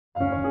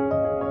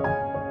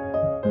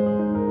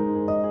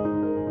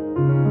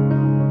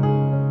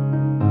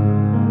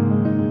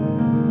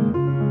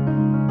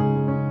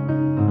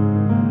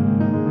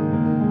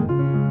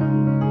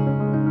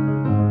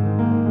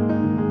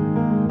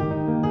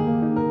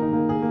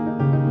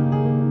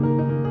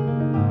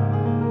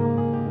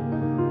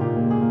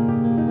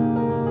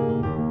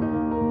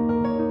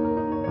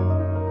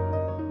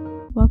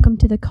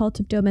to the Cult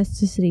of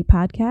Domesticity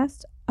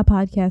podcast, a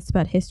podcast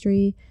about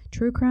history,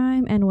 true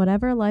crime, and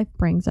whatever life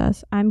brings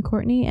us. I'm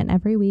Courtney, and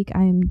every week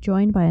I am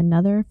joined by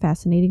another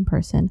fascinating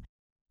person.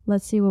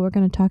 Let's see what we're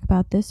going to talk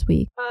about this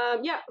week.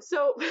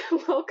 So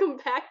welcome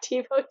back,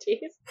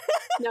 devotees.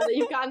 Now that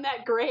you've gotten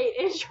that great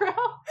intro.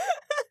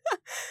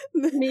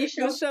 This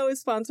show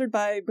is sponsored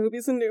by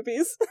Boobies and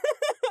Noobies.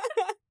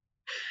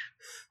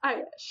 I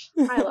wish.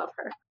 I love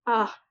her.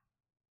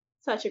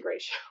 Such a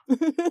great show.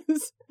 It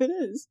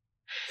is.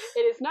 It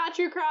is not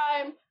true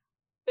crime.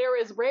 There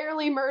is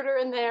rarely murder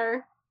in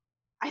there.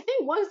 I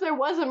think once there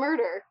was a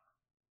murder.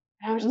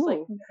 And I was just like,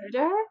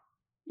 murder?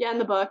 Yeah, in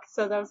the book.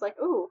 So that was like,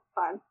 ooh,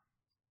 fun.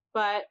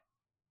 But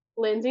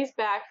Lindsay's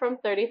back from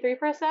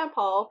 33%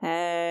 Pulp.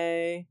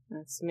 Hey,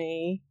 that's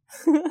me.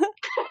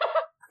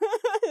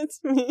 It's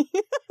me.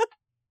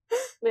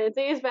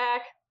 Lindsay's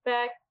back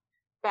again.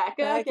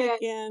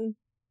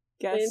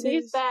 Guess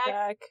Lindsay's who's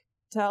back.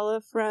 Tell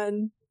a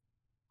friend.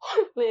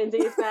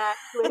 Lindsay's back.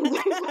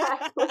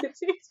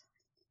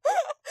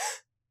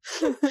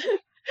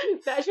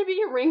 That should be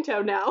your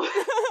ringtone now.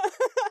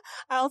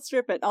 I'll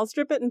strip it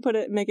and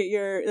make it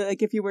your,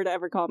 like, if you were to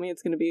ever call me,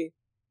 it's gonna be,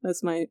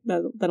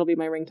 that'll be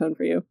my ringtone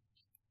for you.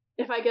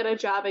 If I get a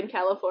job in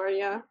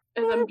California,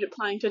 and I'm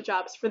applying to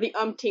jobs for the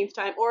umpteenth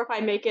time, or if I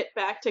make it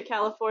back to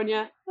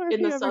California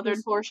in the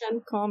southern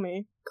portion. Call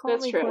me.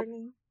 That's true.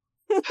 Courtney.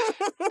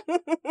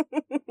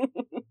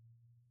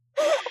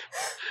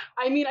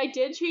 I mean, I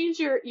did change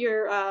your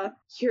you're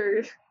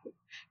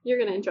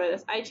gonna enjoy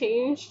this. I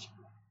changed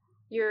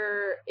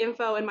your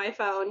info in my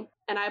phone,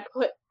 and I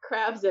put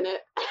crabs in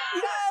it.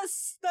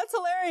 Yes! That's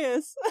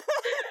hilarious!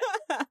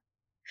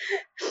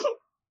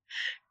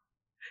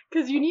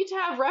 Because you need to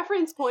have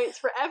reference points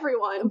for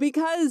everyone.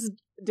 Because,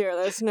 dear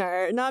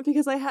listener, not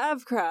because I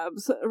have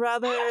crabs,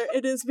 rather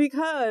it is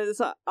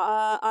because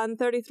on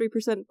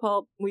 33%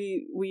 Pulp,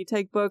 we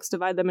take books,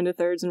 divide them into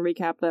thirds, and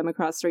recap them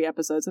across 3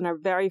 episodes. And our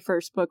very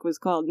first book was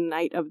called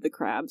Night of the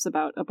Crabs,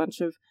 about a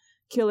bunch of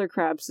killer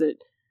crabs that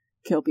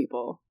kill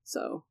people.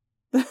 So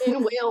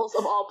in Wales,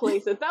 of all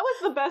places. That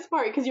was the best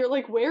part, because you're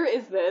like, where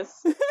is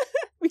this?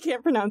 We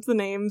can't pronounce the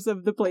names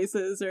of the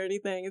places or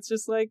anything. It's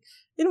just like,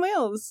 in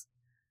Wales.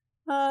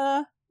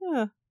 Yeah.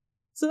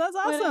 So that's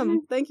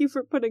awesome. Thank you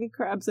for putting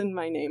crabs in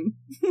my name.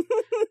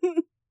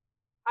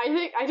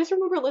 I just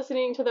remember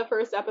listening to the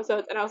first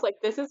episodes, and I was like,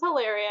 this is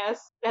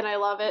hilarious, and I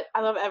love it. I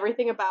love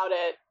everything about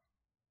it.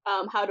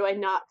 How do I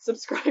not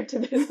subscribe to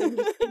this and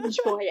just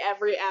enjoy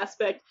every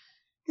aspect?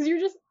 Because you're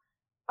just,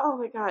 oh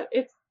my god,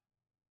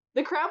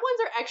 the crab ones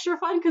are extra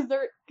fun because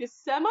they're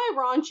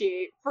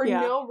semi-raunchy for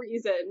no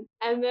reason.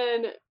 And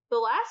then the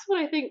last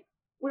one, I think,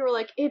 we were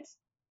like, it's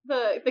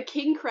the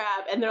king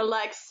crab, and they're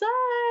like,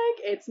 psych,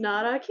 it's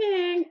not a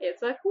king,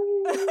 it's a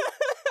queen.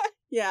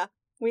 Yeah,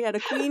 we had a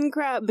queen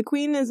crab. The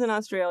queen is in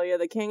Australia,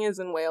 the king is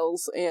in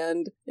Wales,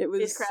 and it was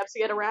these crabs to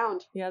get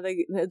around. Yeah,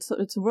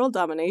 it's world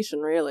domination,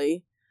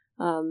 really.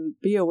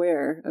 Be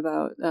aware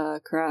about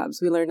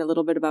crabs. We learned a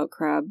little bit about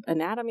crab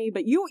anatomy,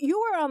 but you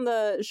were on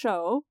the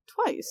show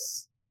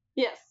twice.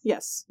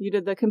 Yes, you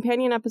did the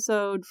companion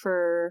episode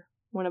for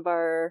one of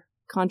our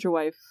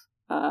Contrawife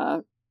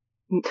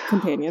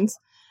companions.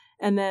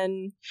 And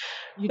then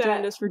you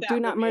joined us for Do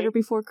Not Murder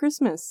Before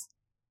Christmas.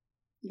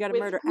 You gotta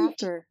murder Poot.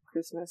 After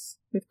Christmas.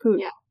 With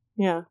Poot.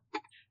 Yeah.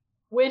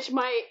 Which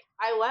I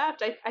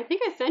laughed. I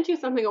think I sent you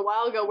something a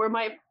while ago where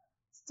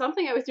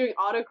something I was doing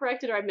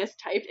autocorrected or I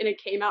mistyped and it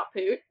came out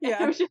Poot. And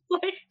I was just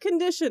like...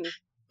 Condition.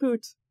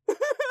 Poot. Oh,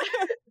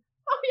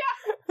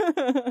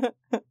 yeah.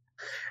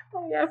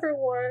 Oh, yeah, for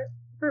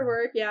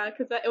work, yeah.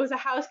 Because it was a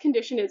house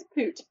condition is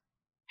Poot.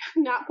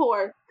 Not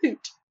poor.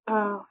 Poot.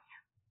 Oh.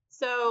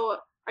 So...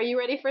 Are you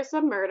ready for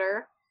some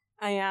murder?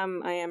 I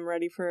am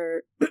ready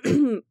for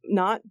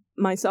not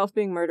myself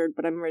being murdered,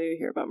 but I'm ready to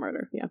hear about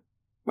murder. Yeah.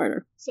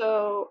 Murder.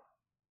 So,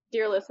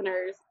 dear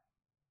listeners,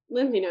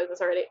 Lindsay knows this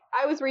already.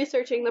 I was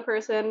researching the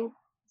person.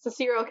 It's a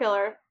serial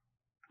killer.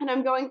 And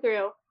I'm going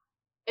through.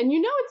 And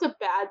you know it's a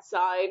bad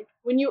sign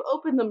when you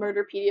open the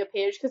Murderpedia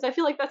page, because I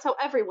feel like that's how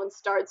everyone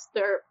starts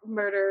their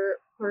murder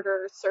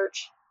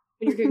search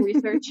when you're doing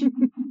research.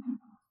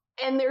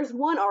 And there's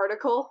one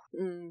article.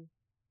 And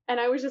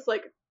I was just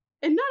like,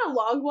 and not a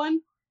long one.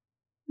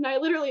 And I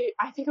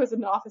think I was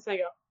in the office and I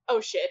go,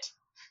 oh shit.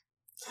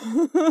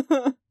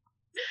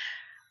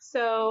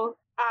 So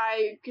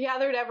I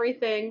gathered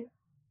everything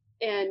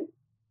and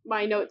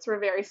my notes were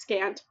very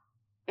scant.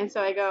 And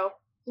so I go,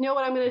 you know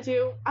what I'm going to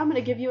do? I'm going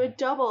to give you a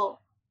double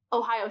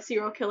Ohio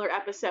serial killer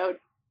episode.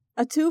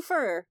 A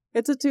twofer.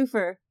 It's a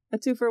twofer. A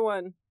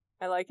 2-for-1.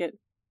 I like it.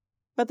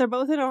 But they're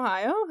both in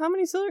Ohio? How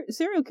many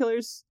serial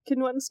killers can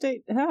one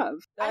state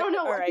have? I don't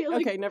know. All right.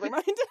 Like okay, never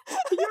mind.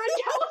 You're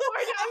in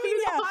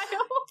California. Ohio.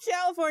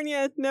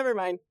 California, never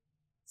mind.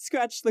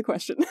 Scratch the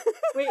question.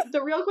 Wait,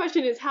 the real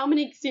question is how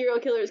many serial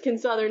killers can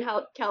Southern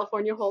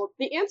California hold?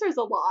 The answer is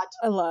a lot.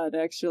 A lot,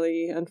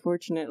 actually,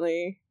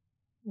 unfortunately.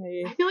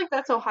 I feel like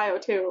that's Ohio,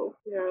 too.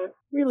 Yeah.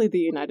 Really the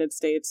United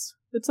States.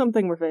 It's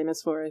something we're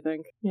famous for, I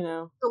think, you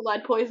know. The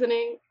lead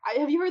poisoning.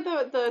 Have you heard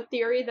the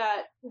theory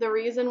that the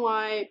reason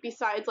why,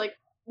 besides, like,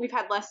 we've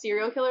had less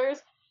serial killers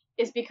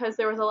is because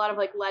there was a lot of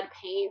like lead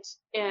paint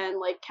and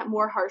like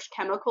more harsh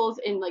chemicals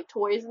in like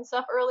toys and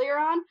stuff earlier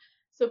on.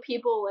 So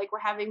people like were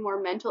having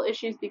more mental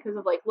issues because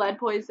of like lead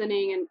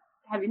poisoning and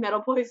heavy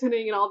metal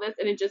poisoning and all this,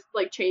 and it just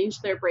like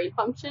changed their brain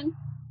function.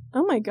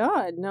 Oh my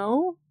god,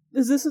 no.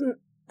 Is this an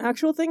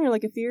actual thing or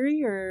like a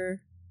theory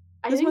or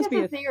I this think must it's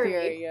be a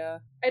theory. yeah.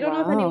 I don't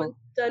know if Wow. anyone's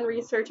done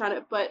research on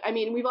it, but I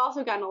mean, we've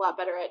also gotten a lot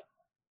better at,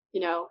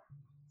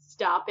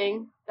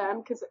 stopping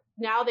them, because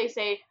now they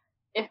say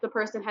if the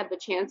person had the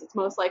chance, it's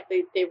most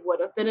likely they would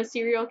have been a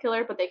serial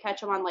killer, but they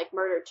catch them on like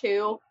murder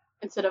 2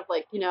 instead of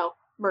like,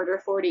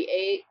 murder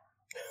 48.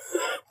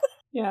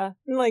 Yeah,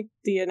 and like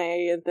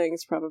DNA and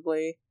things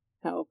probably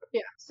help.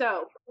 Yeah,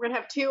 so we're gonna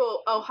have 2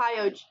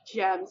 Ohio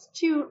gems,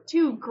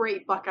 two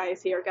great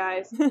Buckeyes here,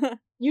 guys.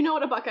 You know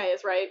what a Buckeye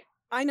is, right?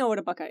 I know what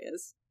a Buckeye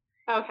is.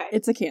 Okay.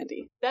 It's a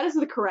candy. That is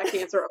the correct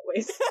answer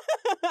always.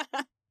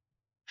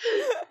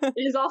 It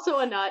is also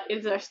a nut. It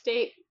is our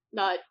state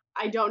nut.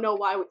 I don't know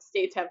why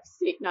states have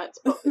state nuts,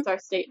 but it's our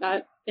state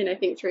nut in I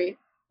think tree.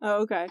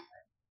 Oh, okay.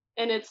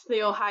 And it's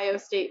the Ohio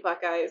State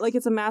Buckeyes. Like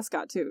it's a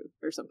mascot too,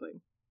 or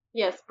something.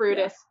 Yes,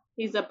 Brutus.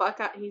 Yeah. He's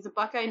a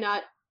Buckeye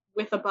nut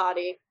with a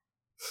body,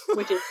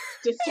 which is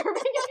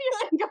disturbing if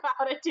you think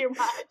about it too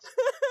much.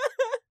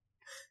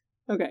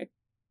 Okay.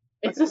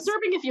 It's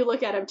disturbing if you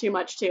look at him too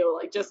much too,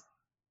 like just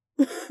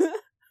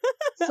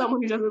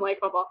someone who doesn't like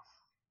football.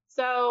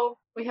 So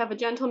we have a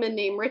gentleman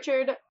named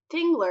Richard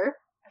Tingler.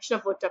 I should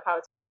have looked up how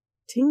it's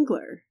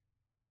Tingler.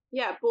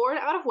 Yeah, born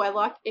out of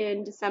wedlock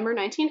in December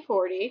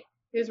 1940.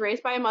 He was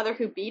raised by a mother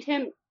who beat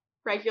him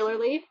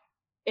regularly,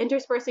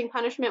 interspersing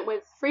punishment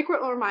with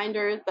frequent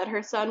reminders that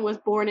her son was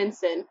born in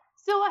sin.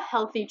 Still a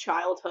healthy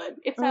childhood.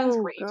 It sounds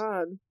great.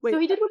 God. Wait, so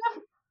he did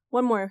whatever.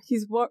 One more.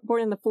 He's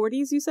born in the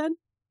 40s, you said?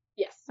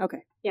 Yes.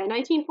 Okay. Yeah,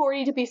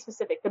 1940 to be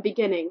specific, the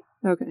beginning.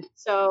 Okay.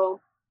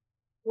 So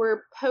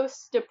we're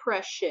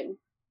post-depression,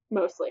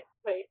 mostly.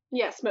 Wait.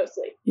 Yes,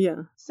 mostly.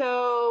 Yeah.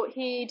 So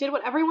he did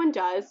what everyone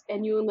does,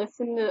 and you enlist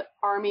in the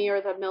army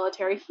or the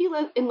military. He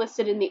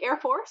enlisted in the Air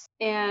Force,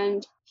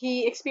 and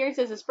he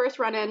experiences his first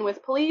run-in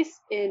with police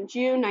in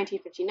June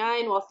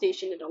 1959 while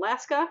stationed in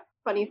Alaska.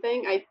 Funny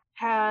thing,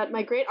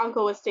 my great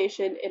uncle was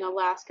stationed in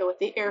Alaska with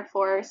the Air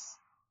Force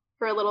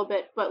for a little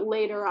bit, but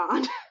later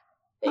on,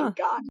 thank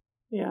God.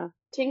 Yeah.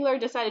 Tingler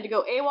decided to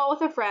go AWOL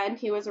with a friend.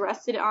 He was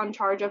arrested on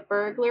charge of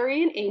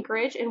burglary in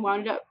Anchorage and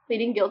wound up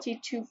pleading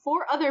guilty to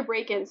 4 other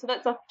break-ins. So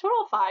that's a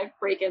total of 5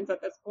 break-ins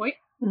at this point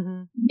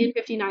in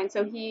 59.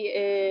 So he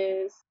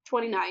is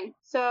 29.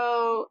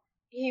 So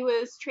he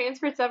was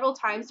transferred several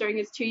times during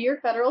his 2-year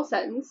federal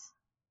sentence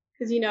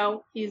because,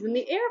 he's in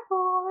the Air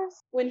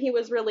Force. When he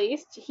was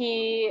released,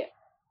 he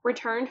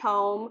returned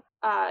home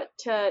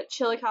to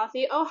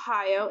Chillicothe,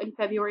 Ohio in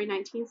February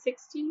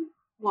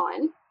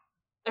 1961.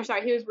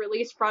 He was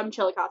released from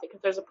Chillicothe because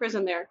there's a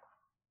prison there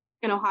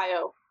in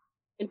Ohio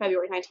in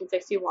February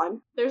 1961.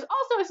 There's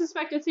also a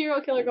suspected serial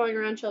killer going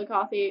around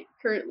Chillicothe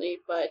currently,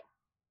 but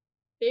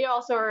they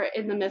also are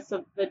in the midst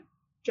of the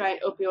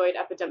giant opioid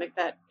epidemic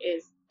that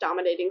is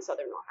dominating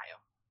southern Ohio.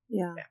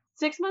 Yeah.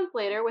 6 months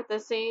later, with the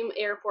same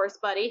Air Force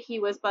buddy, he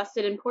was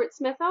busted in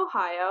Portsmouth,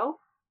 Ohio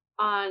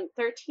on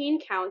 13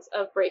 counts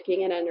of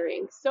breaking and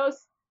entering. So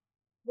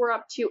we're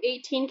up to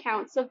 18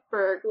 counts of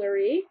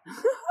burglary.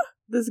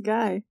 This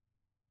guy.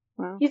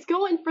 Wow. He's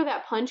going for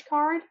that punch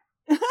card.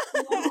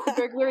 The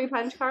burglary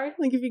punch card.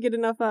 Like if you get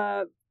enough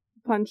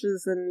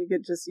punches, then they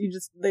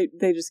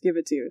just give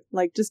it to you.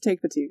 Like just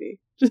take the TV.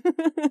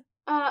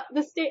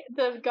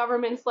 The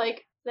government's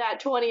like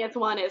that 20th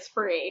one is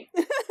free.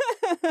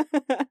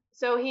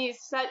 So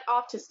he's sent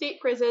off to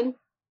state prison.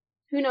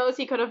 Who knows?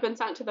 He could have been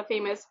sent to the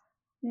famous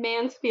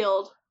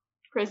Mansfield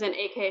prison,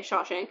 aka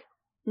Shawshank,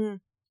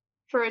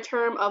 for a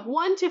term of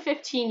 1 to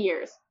 15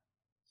 years.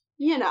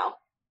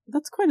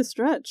 That's quite a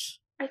stretch.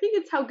 I think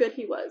it's how good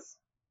he was,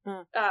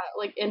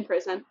 like in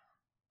prison.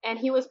 And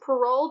he was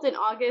paroled in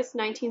August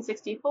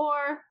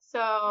 1964,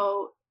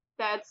 so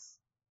that's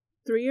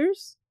 3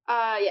 years?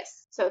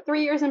 Yes. So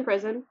 3 years in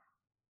prison.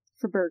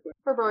 For burglary.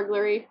 For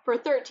burglary. For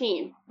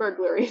 13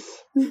 burglaries.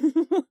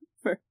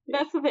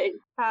 That's the thing.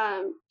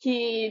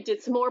 He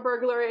did some more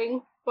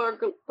burglarizing.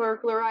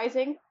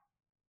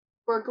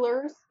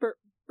 Burglars?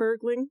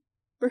 Burgling?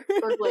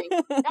 Burgling. I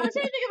was trying to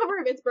think of a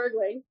verb. It's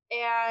burgling.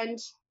 And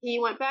he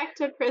went back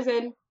to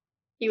prison.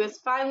 He was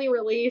finally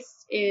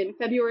released in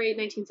February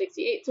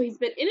 1968. So he's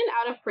been in and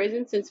out of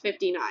prison since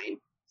 59.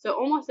 So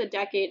almost a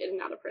decade in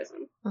and out of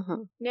prison.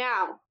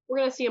 Now, we're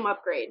going to see him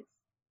upgrade.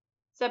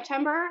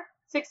 September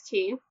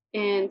 16th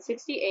in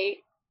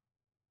 68,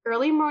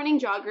 early morning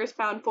joggers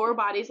found 4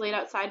 bodies laid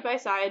out side by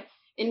side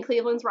in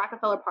Cleveland's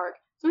Rockefeller Park.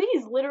 So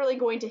he's literally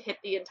going to hit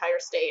the entire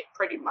state,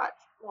 pretty much.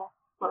 Well,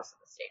 most of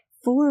the state.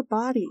 4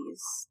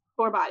 bodies.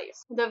 4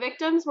 bodies. The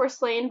victims were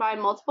slain by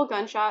multiple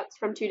gunshots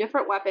from 2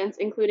 different weapons,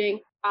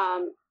 including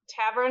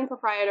tavern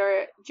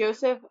proprietor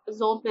Joseph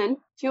Zoldman,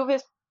 2 of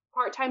his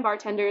part-time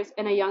bartenders,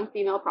 and a young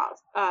female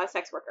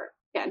sex worker.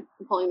 Again,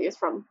 I'm pulling these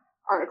from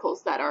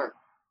articles that are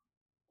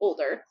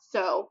older,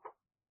 so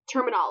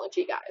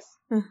terminology,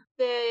 guys.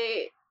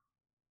 The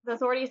the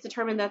authorities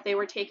determined that they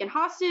were taken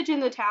hostage in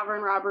the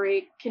tavern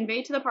robbery,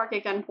 conveyed to the park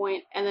at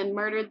gunpoint, and then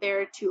murdered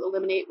there to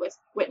eliminate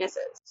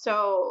witnesses.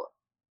 So,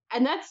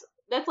 and that's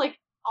like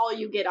all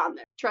you get on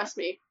there. Trust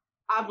me,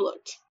 I've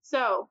looked.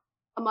 So,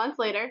 a month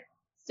later,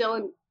 still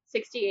in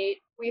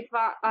 68,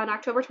 on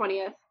October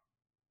 20th,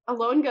 a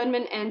lone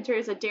gunman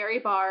enters a dairy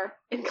bar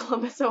in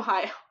Columbus,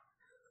 Ohio.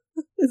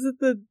 Is it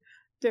the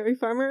dairy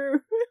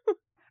farmer?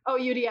 Oh,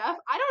 UDF?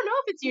 I don't know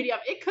if it's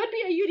UDF. It could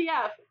be a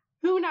UDF.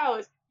 Who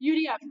knows?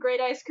 UDF,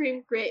 great ice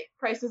cream, great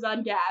prices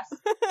on gas.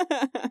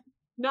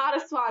 Not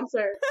a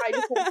sponsor. I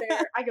just went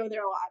there. I go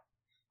there a lot.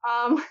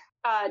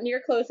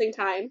 Near closing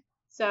time.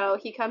 So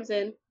he comes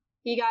in.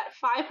 He got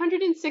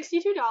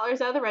 $562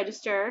 out of the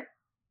register,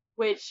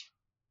 which,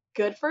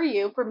 good for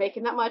you for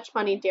making that much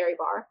money, dairy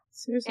bar.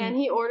 Seriously. And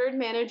he ordered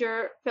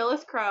manager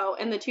Phyllis Crow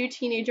and the two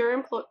teenage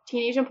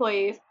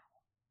employees,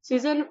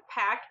 Susan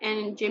Pack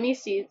and Jimmy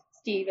Stevens,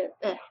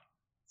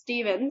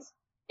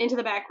 into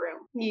the back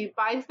room. He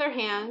binds their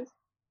hands,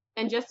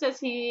 and just as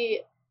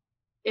he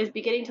is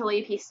beginning to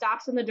leave, he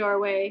stops in the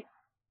doorway,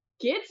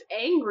 gets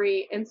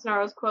angry, and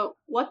snarls, quote,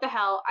 "What the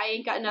hell? I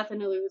ain't got nothing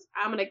to lose.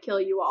 I'm gonna kill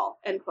you all,"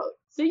 end quote.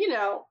 So,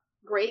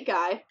 great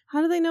guy.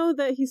 How do they know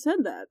that he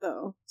said that,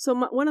 though? So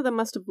one of them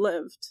must have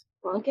lived.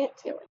 We'll get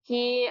to it.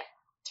 He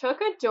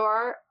took a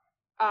door,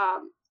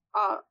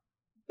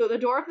 the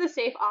door of the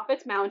safe off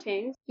its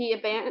mountings. He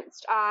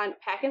advanced on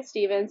Pack and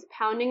Stevens,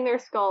 pounding their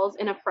skulls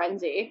in a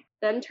frenzy.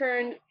 Then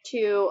turned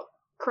to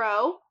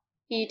Crow.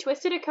 He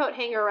twisted a coat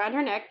hanger around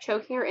her neck,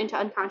 choking her into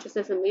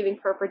unconsciousness and leaving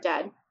her for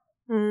dead.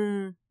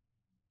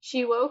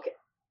 She woke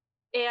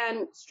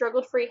and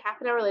struggled free.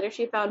 Half an hour later,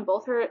 she found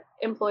both her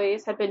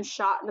employees had been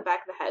shot in the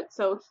back of the head.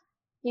 So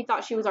he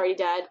thought she was already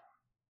dead,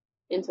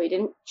 and so he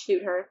didn't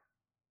shoot her.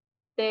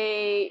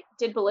 They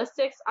did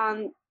ballistics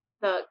on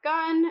the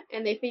gun,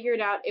 and they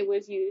figured out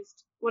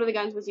one of the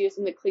guns was used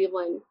in the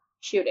Cleveland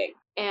shooting.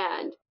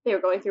 And they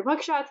were going through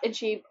mugshots, and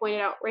she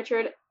pointed out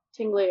Richard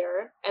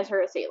Tingler as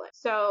her assailant.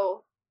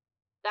 So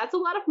that's a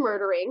lot of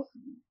murdering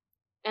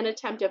and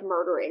attempted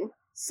murdering.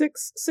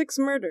 Six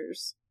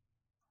murders.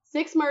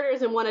 6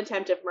 murders and 1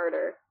 attempted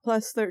murder.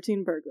 Plus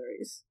 13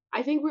 burglaries.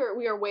 I think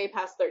we are way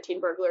past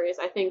 13 burglaries.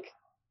 I think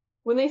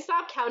when they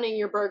stop counting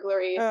your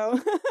burglaries. Oh.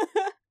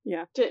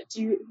 Yeah.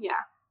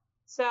 Yeah.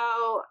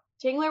 So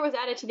Tingler was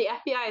added to the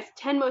FBI's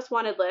 10 most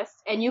wanted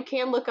list, and you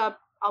can look up,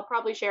 I'll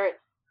probably share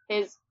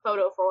his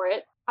photo for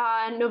it,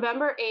 on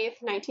November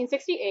 8th,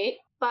 1968.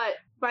 But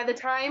by the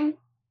time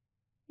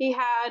he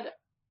had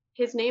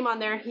his name on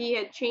there, he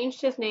had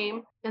changed his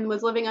name and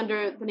was living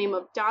under the name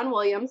of Don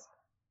Williams.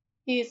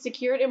 He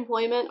secured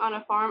employment on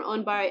a farm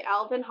owned by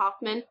Alvin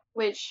Hoffman,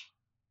 which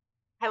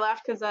I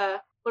laughed because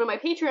one of my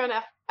Patreon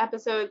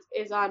episodes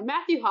is on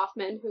Matthew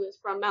Hoffman, who is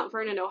from Mount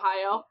Vernon,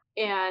 Ohio,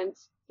 and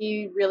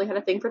he really had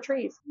a thing for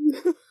trees.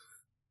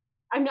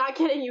 I'm not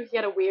kidding you, he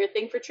had a weird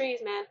thing for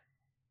trees, man.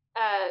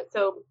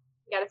 So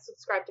you gotta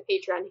subscribe to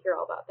Patreon to hear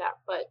all about that.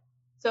 But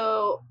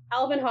so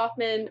Alvin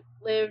Hoffman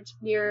lived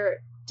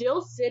near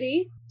Dill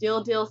City,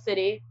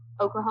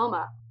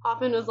 Oklahoma.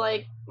 Hoffman was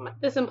like,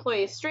 this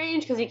employee is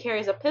strange because he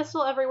carries a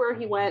pistol everywhere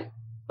he went,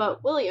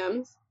 but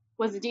Williams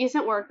was a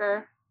decent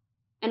worker,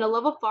 and a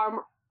love of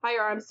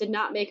firearms did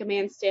not make a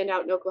man stand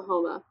out in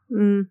Oklahoma.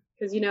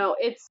 Because,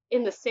 it's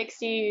in the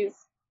 60s.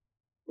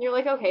 You're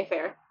like, okay,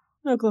 fair.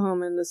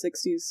 Oklahoma in the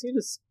 60s. You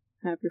just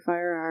have your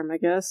firearm, I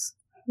guess.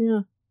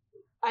 Yeah.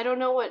 I don't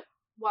know what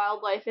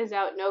wildlife is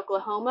out in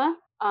Oklahoma.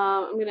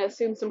 I'm going to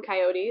assume some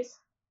coyotes.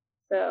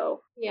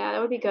 So, yeah, that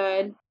would be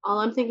good. All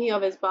I'm thinking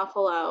of is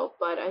buffalo,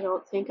 but I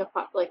don't think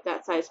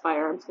that size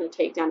firearm's going to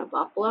take down a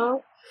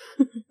buffalo.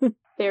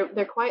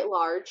 They're quite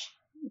large.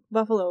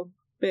 Buffalo,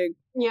 big.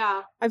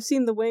 Yeah. I've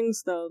seen the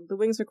wings, though. The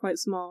wings are quite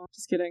small.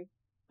 Just kidding.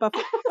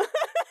 Buffalo.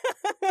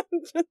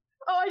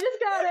 Oh, I just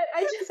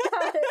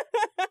got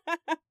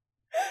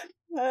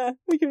it.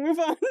 We can move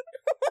on.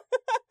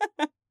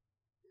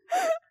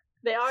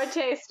 They are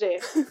tasty.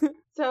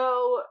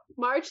 So,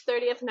 March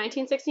 30th,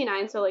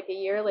 1969, so like a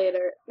year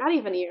later, not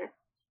even a year,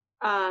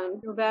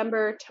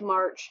 November to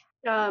March,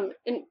 and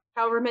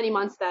however many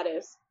months that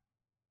is,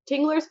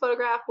 Tingler's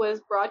photograph was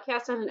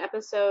broadcast on an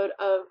episode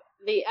of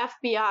the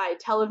FBI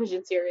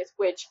television series,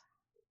 which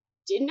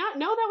did not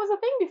know that was a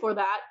thing before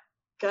that.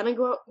 Want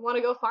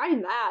to go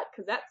find that,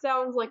 because that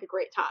sounds like a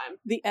great time.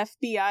 The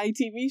FBI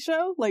TV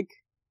show?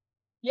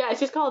 Yeah, it's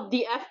just called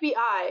The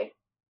FBI.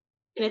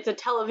 And it's a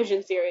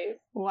television series.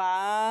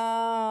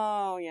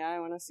 Wow. Yeah, I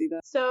want to see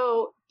that.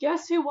 So,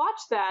 guess who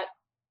watched that?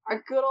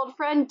 Our good old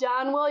friend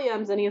Don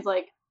Williams. And he's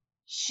like,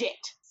 shit,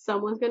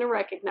 someone's going to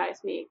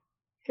recognize me.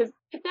 Because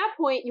at that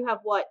point, you have,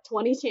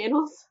 20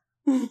 channels?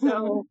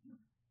 So,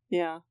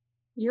 yeah.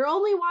 You're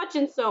only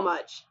watching so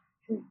much.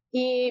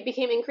 He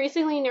became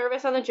increasingly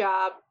nervous on the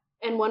job,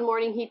 and one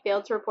morning he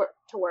failed to report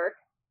to work.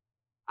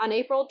 On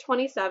April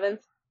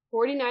 27th,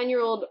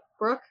 49-year-old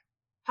Brooke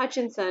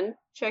Hutchinson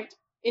checked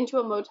into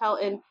a motel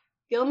in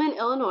Gilman,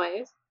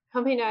 Illinois,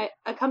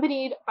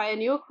 accompanied by a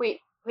new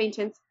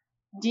acquaintance,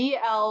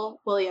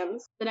 D.L.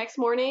 Williams. The next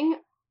morning,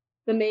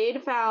 the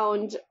maid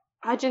found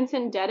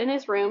Hutchinson dead in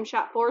his room,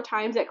 shot 4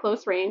 times at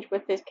close range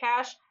with his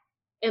cash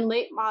and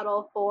late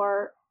model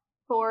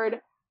Ford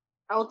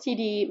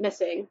LTD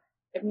missing.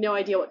 I have no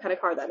idea what kind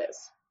of car that is.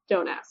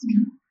 Don't ask.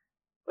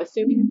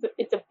 Assuming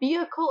it's a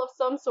vehicle of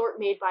some sort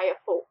made by a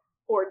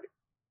Ford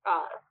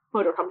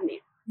motor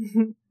company.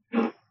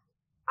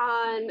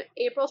 On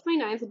April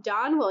 29th,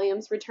 Don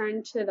Williams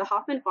returned to the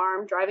Hoffman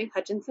farm driving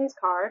Hutchinson's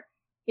car.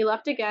 He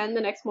left again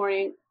the next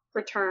morning,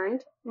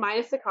 returned,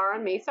 minus the car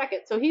on May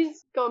 2nd. So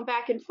he's going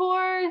back and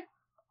forth,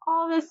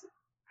 all this.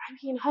 I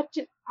mean,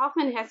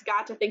 Hoffman has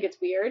got to think it's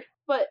weird,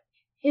 but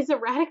his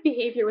erratic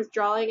behavior was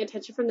drawing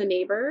attention from the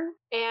neighbor,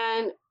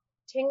 and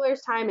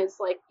Tingler's time is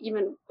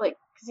because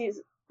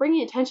he's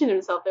bringing attention to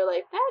himself. They're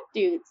like, that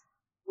dude's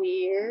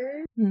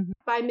weird. Mm-hmm.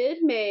 By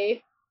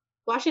mid-May,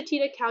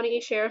 Washita County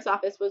Sheriff's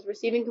Office was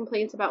receiving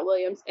complaints about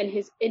Williams and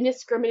his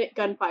indiscriminate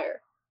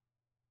gunfire.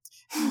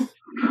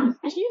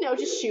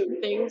 Just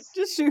shooting things.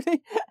 Just shooting.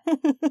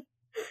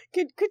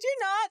 Could you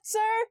not,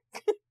 sir?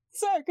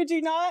 Sir, could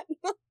you not?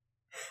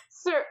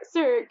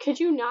 Sir, could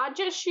you not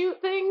just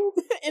shoot things?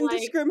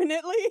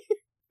 Indiscriminately?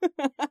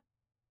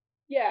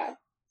 Yeah.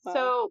 Wow.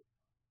 So,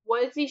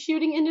 was he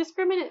shooting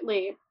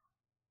indiscriminately?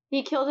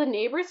 He killed a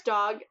neighbor's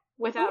dog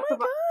without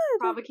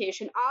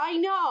provocation. I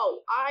know!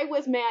 I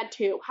was mad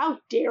too. How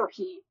dare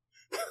he?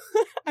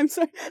 I'm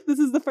sorry. This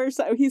is the first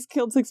time he's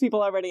killed 6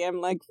 people already. I'm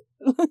like,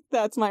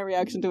 that's my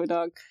reaction to a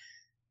dog.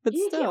 But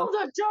he still. Killed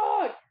a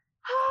dog!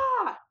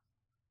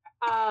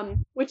 Ha!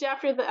 Which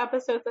after the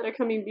episodes that are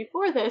coming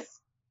before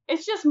this,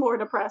 it's just more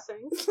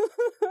depressing.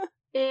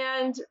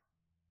 And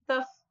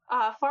the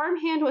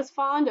farmhand was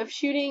fond of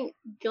shooting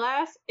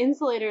glass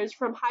insulators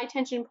from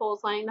high-tension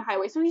poles lining the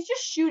highway. So he's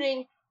just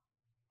shooting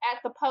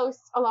at the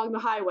posts along the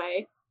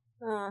highway.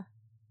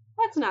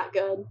 That's not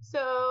good.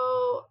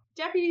 So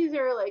deputies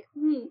are like,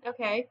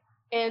 okay.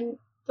 And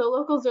the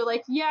locals are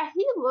like, yeah,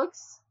 he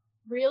looks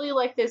really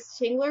like this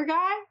Tingler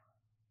guy.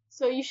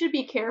 So you should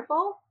be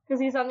careful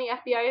because he's on the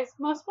FBI's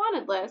most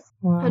wanted list.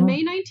 Wow. On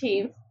May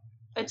 19th,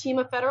 a team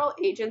of federal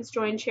agents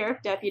joined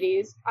sheriff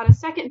deputies on a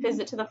second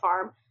visit to the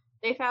farm.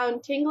 They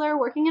found Tingler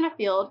working in a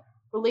field,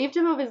 relieved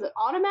him of his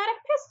automatic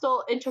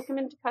pistol, and took him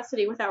into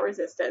custody without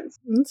resistance.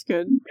 That's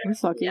good.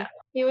 That's lucky. Yeah.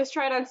 He was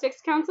tried on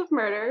 6 counts of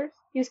murder.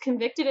 He was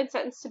convicted and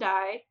sentenced to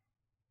die.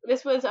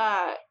 This was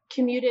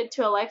commuted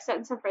to a life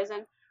sentence in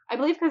prison. I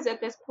believe because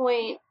at this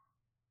point,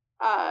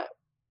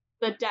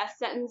 the death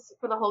sentence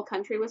for the whole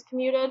country was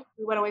commuted.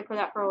 We went away for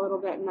that for a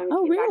little bit, and then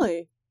we came really?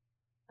 Back.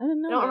 I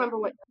didn't know. I don't remember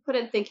what. Put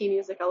in thinking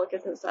music. I'll look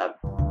at this up.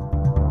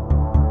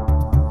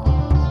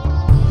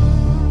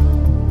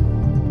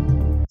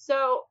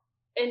 So,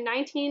 in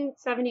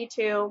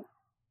 1972,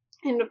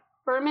 in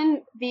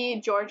Furman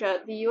v. Georgia,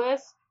 the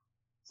U.S.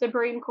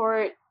 Supreme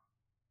Court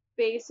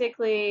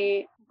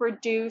basically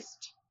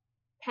reduced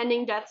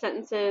pending death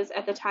sentences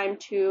at the time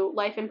to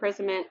life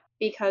imprisonment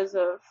because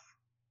of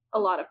a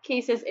lot of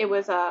cases. It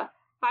was a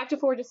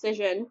 5-4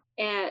 decision,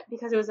 and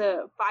because it was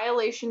a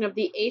violation of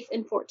the 8th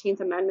and 14th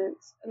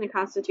Amendments in the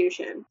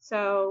Constitution.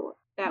 So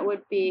that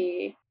would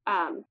be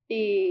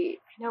the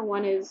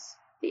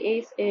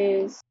 8th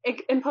is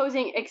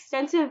imposing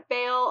extensive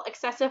bail,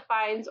 excessive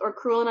fines, or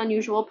cruel and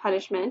unusual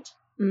punishment.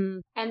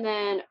 And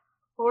then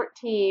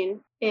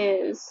 14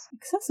 is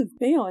excessive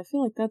bail. I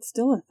feel like that's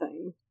still a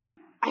thing.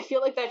 I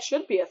feel like that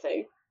should be a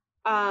thing.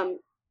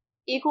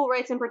 Equal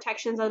rights and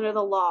protections under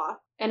the law,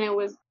 and it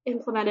was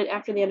implemented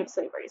after the end of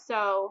slavery.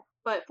 So,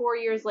 but 4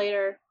 years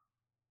later,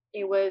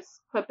 it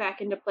was put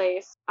back into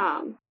place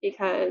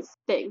because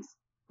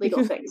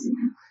legal things.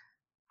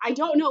 I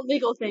don't know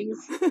legal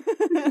things.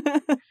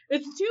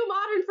 It's too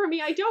modern for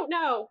me. I don't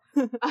know.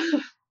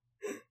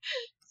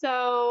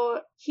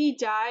 So he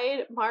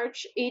died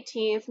March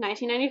 18th,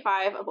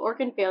 1995 of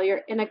organ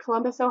failure in a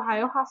Columbus,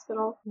 Ohio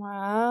hospital.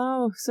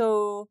 Wow.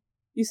 So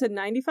you said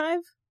 95?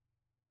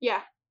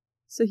 Yeah.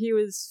 So he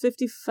was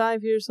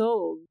 55 years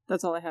old.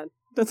 That's all I had.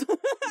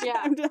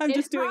 Yeah. I'm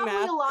just doing math.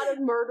 It's probably a lot of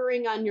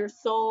murdering on your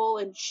soul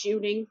and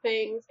shooting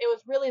things. It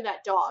was really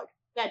that dog.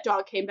 That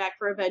dog came back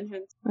for a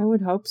vengeance. I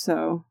would hope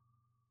so.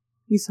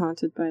 He's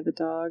haunted by the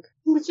dog.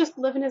 He was just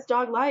living his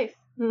dog life.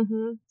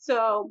 Mm-hmm.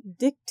 So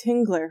Dick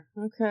Tingler.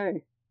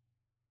 Okay.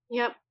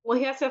 Yep. Well,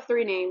 he has to have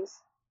 3 names.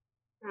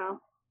 No.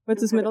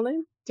 What's his middle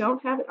name?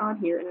 Don't have it on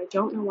here, and I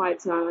don't know why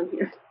it's not on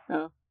here.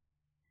 Oh.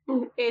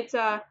 It's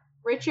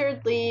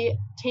Richard Lee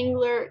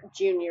Tingler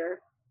Jr.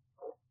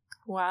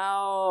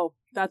 Wow.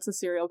 That's a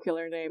serial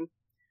killer name.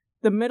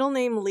 The middle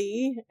name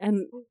Lee,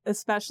 and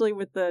especially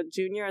with the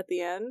junior at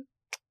the end.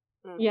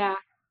 Yeah.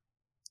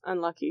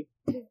 Unlucky.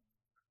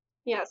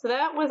 Yeah, so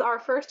that was our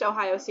first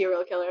Ohio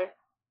serial killer.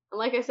 And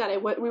like I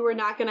said, we were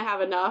not going to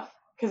have enough,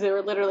 because they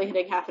were literally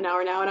hitting half an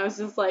hour now, and I was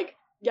just like,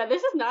 yeah,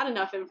 this is not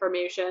enough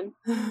information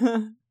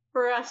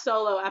for a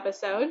solo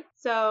episode.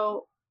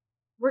 So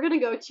we're going to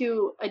go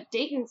to a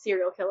Dayton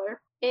serial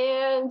killer,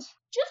 and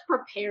just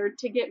prepared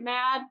to get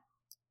mad,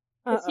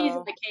 because he's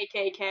in the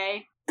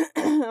KKK.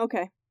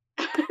 Okay.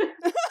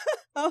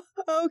 Oh,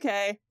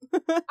 okay. I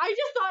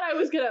just thought I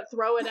was going to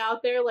throw it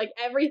out there. Like,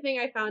 everything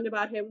I found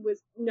about him was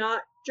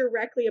not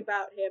directly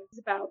about him. It's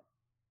about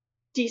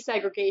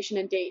desegregation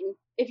in Dayton.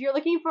 If you're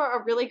looking for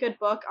a really good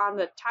book on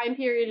the time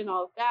period and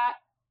all of that,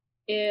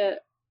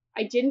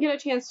 I didn't get a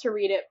chance to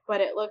read it,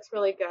 but it looks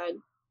really good.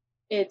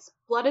 It's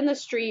Blood in the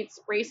Streets,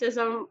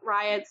 Racism,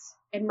 Riots,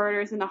 and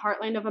Murders in the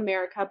Heartland of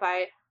America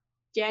by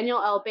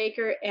Daniel L.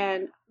 Baker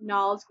and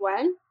Niles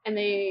Gwen. And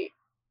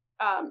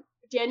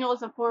Daniel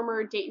is a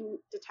former Dayton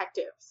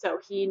detective, so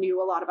he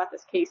knew a lot about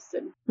this case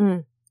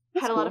and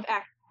had a lot of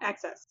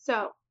access.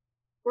 So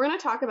we're going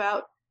to talk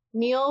about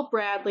Neil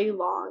Bradley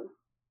Long.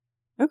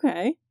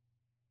 Okay.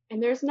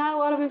 And there's not a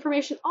lot of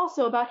information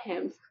also about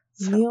him.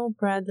 So Neil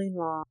Bradley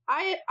Long.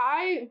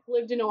 I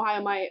lived in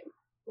Ohio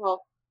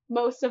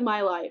most of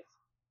my life,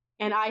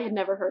 and I had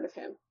never heard of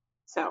him.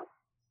 So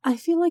I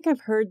feel like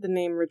I've heard the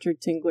name Richard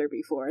Tinkler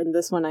before, and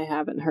this one I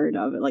haven't heard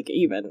of, like,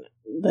 even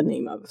the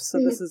name of. So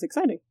this is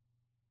exciting.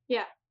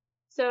 Yeah.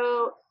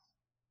 So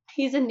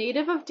he's a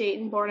native of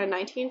Dayton, born in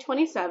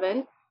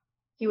 1927.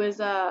 He was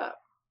a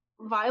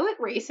violent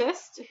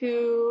racist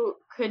who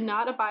could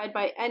not abide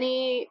by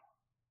any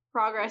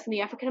progress in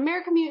the African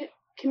American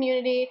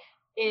community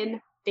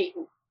in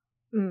Dayton.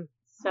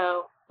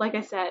 So, like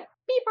I said,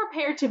 be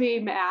prepared to be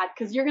mad,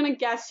 because you're going to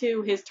guess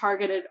who his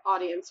targeted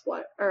audience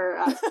was,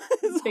 or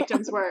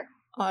victims were.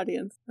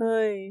 Audience.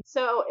 Oy.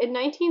 So, in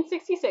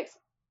 1966,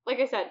 like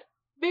I said,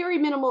 very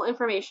minimal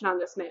information on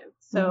this man.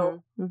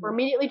 So, we're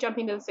immediately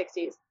jumping to the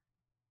 60s.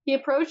 He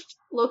approached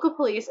local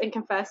police and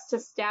confessed to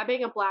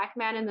stabbing a black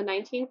man in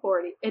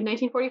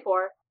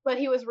 1944, but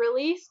he was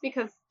released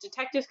because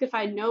detectives could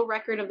find no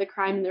record of the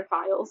crime in their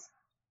files,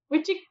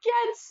 which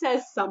again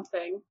says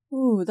something.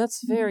 Ooh,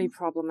 that's very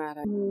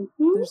problematic.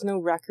 There's no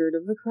record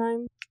of the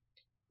crime?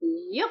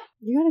 Yep.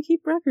 You gotta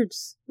keep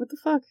records. What the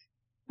fuck?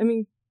 I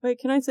mean, wait,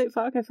 can I say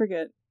fuck? I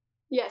forget.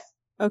 Yes.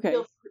 Okay.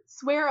 You'll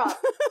swear up.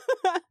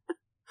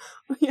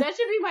 Yeah. That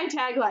should be my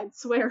tagline,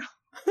 swear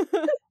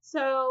up.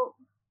 So,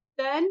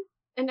 then,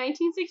 in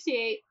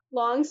 1968,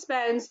 Long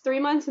spends 3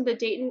 months in the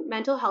Dayton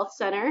Mental Health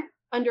Center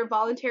under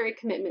voluntary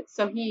commitment.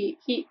 So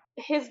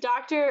his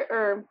doctor,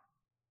 or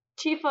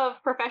chief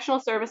of professional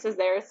services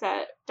there,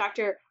 said,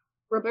 Dr.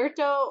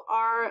 Roberto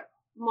R.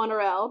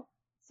 Monreal,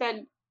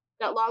 said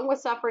that Long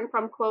was suffering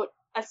from, quote,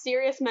 a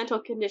serious mental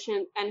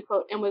condition, end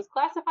quote, and was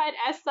classified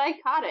as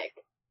psychotic.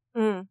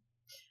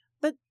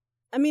 But,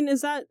 I mean,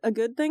 is that a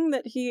good thing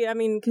that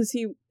because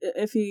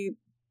if he,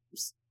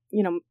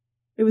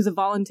 it was a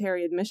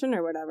voluntary admission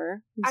or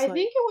whatever. I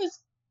think it was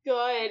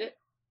good,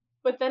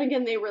 but then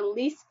again, they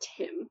released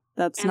him.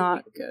 That's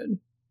not good.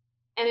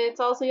 And it's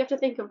also, you have to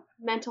think of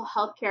mental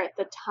health care at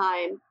the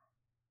time.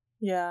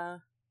 Yeah.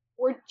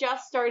 We're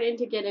just starting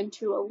to get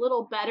into a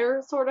little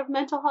better sort of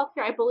mental health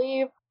care. I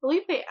believe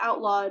they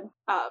outlawed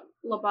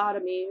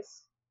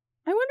lobotomies.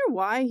 I wonder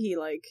why he,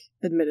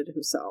 admitted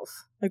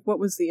himself. What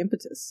was the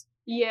impetus?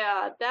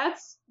 Yeah,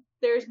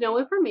 there's no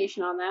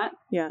information on that.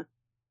 Yeah.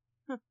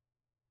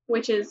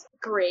 Which is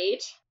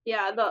great.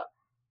 Yeah,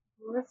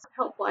 that's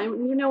helpful.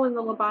 When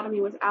the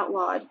lobotomy was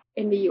outlawed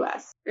in the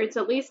U.S., or it's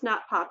at least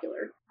not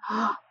popular.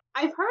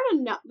 I've heard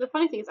enough. The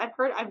funny thing is, I've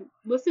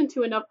listened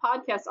to enough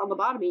podcasts on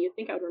lobotomy. You'd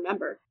think I would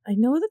remember. I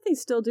know that they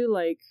still do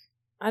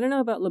I don't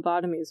know about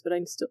lobotomies, but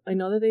I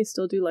know that they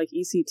still do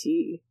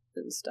ECT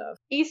and stuff.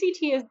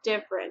 ECT is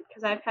different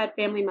because I've had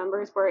family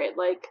members where it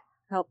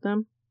helped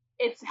them.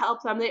 It's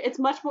helped them. It's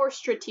much more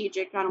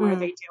strategic on where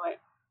they do it.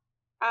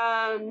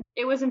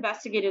 It was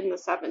investigated in the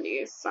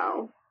 70s,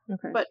 so.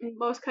 Okay. But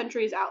most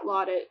countries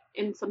outlawed it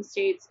in some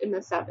states in the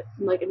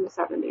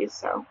 70s,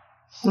 so.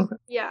 Okay.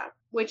 Yeah,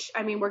 which,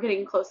 we're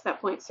getting close to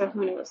that point, so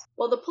who knows.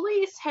 Well, the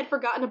police had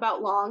forgotten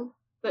about Long,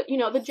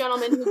 the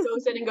gentleman who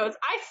goes in and goes,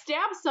 I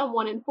stabbed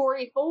someone in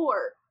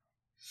 44.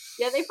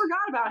 Yeah, they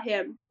forgot about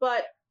him.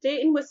 But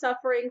Dayton was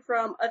suffering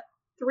from a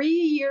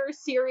 3-year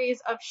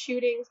series of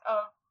shootings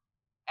of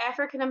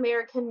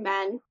African-American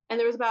men, and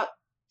there was about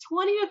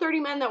 20 to 30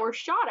 men that were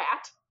shot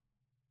at.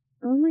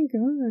 Oh my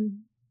god.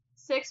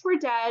 6 were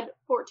dead,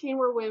 14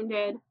 were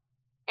wounded,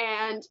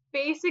 and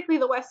basically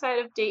the west side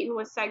of Dayton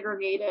was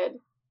segregated.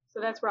 So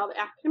that's where all the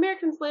African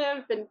Americans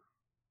live, and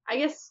I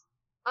guess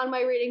on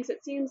my ratings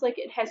it seems like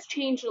it has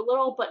changed a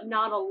little, but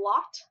not a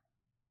lot,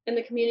 and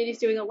the community's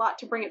doing a lot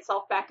to bring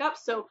itself back up,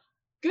 so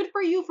good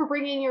for you for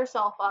bringing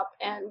yourself up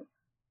and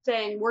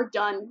saying, we're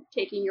done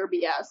taking your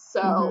BS,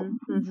 so,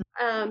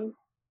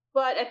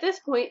 but at this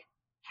point,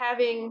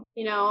 having,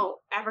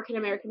 African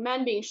American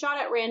men being shot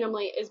at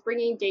randomly is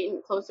bringing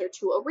Dayton closer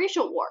to a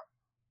racial war.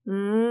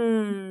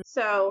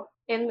 So,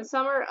 in the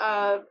summer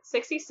of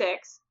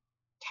 66,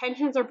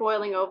 tensions are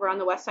boiling over on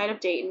the west side of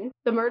Dayton.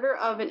 The murder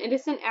of an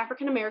innocent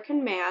African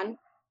American man,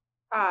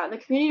 the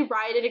community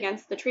rioted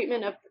against the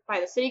treatment by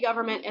the city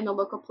government and the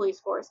local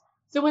police force.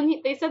 So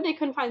when they said they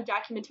couldn't find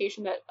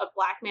documentation that a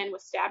black man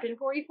was stabbed in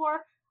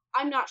 44,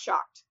 I'm not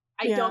shocked.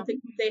 I don't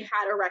think they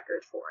had a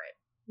record for it.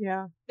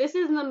 Yeah. This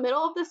is in the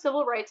middle of the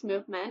civil rights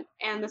movement,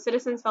 and the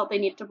citizens felt they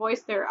needed to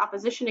voice their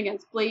opposition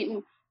against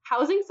blatant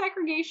housing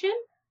segregation,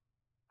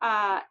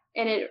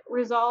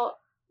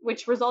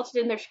 which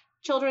resulted in their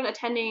children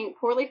attending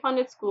poorly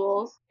funded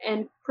schools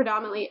in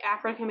predominantly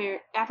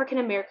African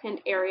American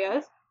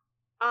areas.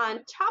 On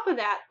top of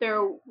that,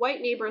 their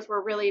white neighbors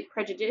were really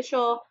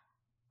prejudicial.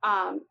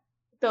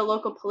 The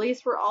local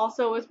police were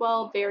also as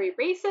well very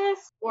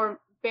racist or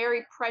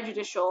very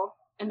prejudicial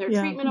in their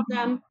treatment of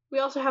them. We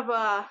also have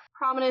a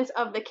prominence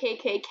of the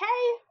KKK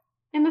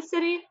in the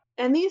city,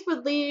 and these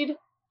would lead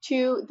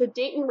to the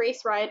Dayton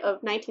Race Riot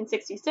of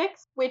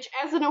 1966, which,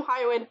 as an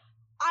Ohioan,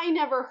 I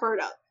never heard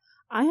of.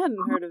 I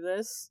hadn't heard of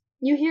this.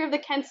 You hear of the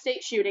Kent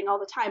State shooting all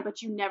the time,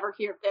 but you never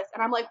hear of this.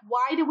 And I'm like,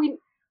 why do we,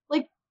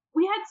 like,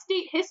 we had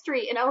state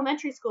history in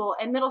elementary school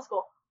and middle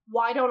school.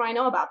 Why don't I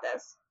know about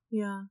this?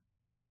 Yeah.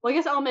 Well, I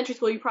guess elementary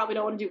school, you probably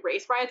don't want to do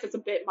race riots. It's a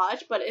bit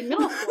much, but in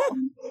middle school.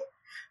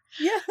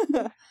 Yeah.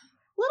 Little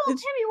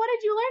Timmy, what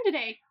did you learn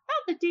today?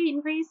 About the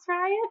Dayton Race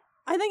Riot?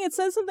 I think it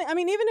says something. I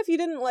mean, even if you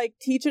didn't, like,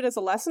 teach it as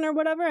a lesson or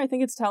whatever, I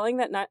think it's telling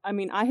that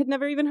I had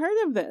never even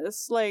heard of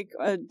this, like,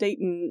 a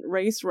Dayton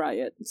race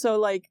riot. So,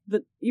 like,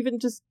 even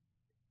just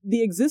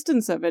the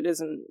existence of it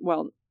isn't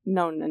well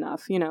known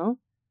enough, you know?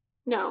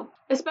 No.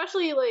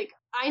 Especially, like,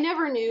 I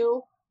never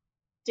knew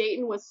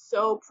Dayton was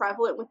so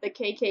prevalent with the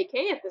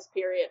KKK at this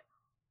period.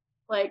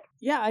 Like,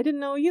 yeah, I didn't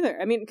know either.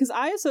 I mean, because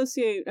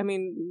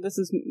this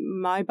is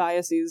my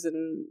biases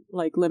and,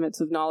 like,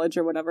 limits of knowledge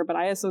or whatever, but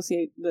I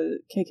associate the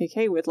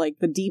KKK with, like,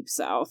 the Deep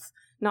South,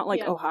 not,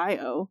 like,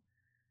 Ohio.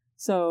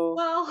 So...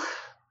 Well,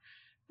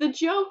 the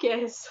joke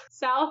is,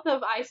 south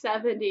of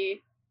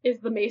I-70 is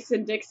the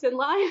Mason-Dixon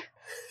line,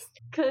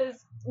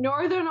 because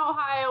northern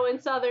Ohio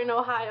and southern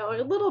Ohio are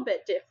a little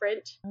bit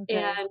different. Okay.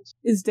 And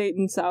is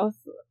Dayton South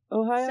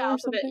Ohio? South or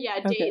something? of it, yeah.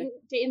 Okay.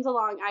 Dayton's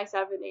along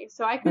I-70,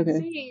 so I could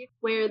see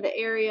where the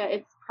area.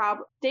 It's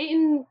probably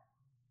Dayton.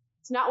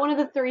 It's not one of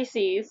the 3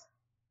 C's: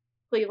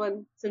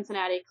 Cleveland,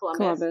 Cincinnati,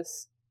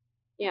 Columbus.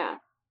 Yeah,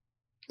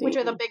 Dayton. Which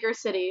are the bigger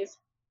cities,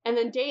 and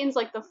then Dayton's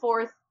like the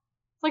 4th.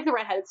 It's like the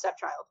redheaded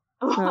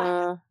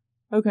stepchild.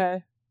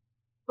 Okay.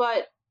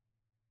 But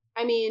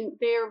I mean,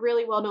 they're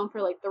really well known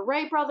for, like, the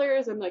Wright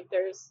brothers, and, like,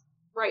 there's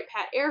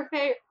Wright-Patt Air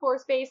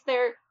Force Base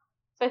there.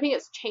 So I think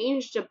it's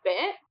changed a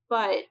bit,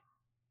 but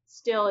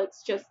still,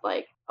 it's just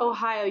like,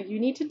 Ohio, you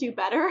need to do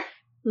better.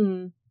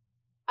 Mm.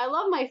 I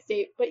love my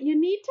state, but you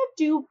need to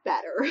do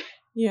better.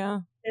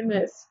 Yeah. In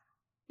this.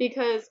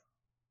 Because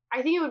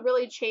I think it would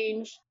really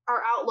change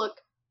our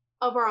outlook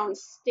of our own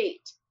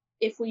state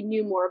if we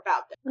knew more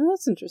about them. Oh,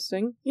 that's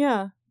interesting.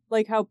 Yeah.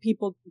 Like how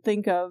people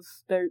think of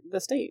the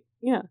state.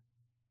 Yeah.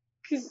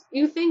 Because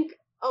you think,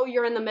 oh,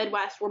 you're in the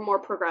Midwest, we're more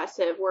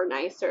progressive, we're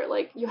nicer.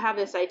 Like, you have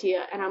this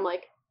idea, and I'm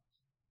like,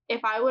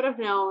 if I would have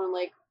known,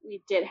 like,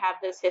 we did have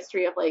this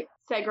history of, like,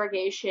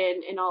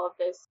 segregation and all of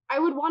this, I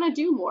would want to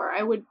do more.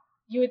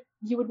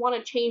 You would want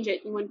to change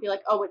it. You wouldn't be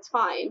like, oh, it's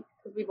fine,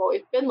 because we've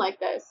always been like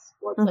this.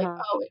 Or it's like,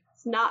 oh,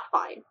 it's not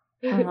fine.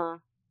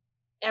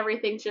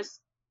 Everything's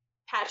just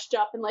patched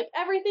up, and, like,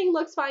 everything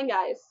looks fine,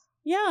 guys.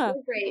 Yeah.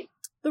 We're great.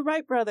 The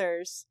Wright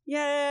brothers.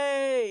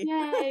 Yay!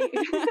 Yay!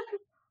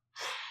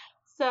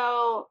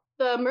 So,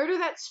 the murder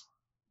that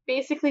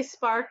basically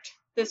sparked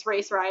this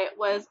race riot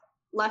was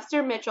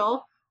Lester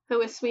Mitchell, who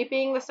was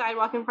sweeping the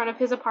sidewalk in front of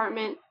his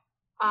apartment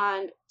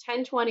on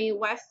 1020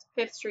 West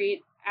 5th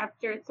Street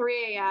after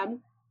 3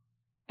 a.m.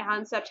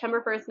 on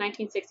September 1st,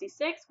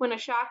 1966, when a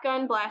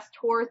shotgun blast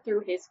tore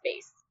through his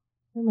face.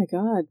 Oh my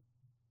god.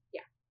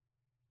 Yeah.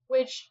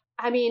 Which,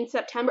 I mean,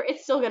 September,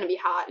 it's still going to be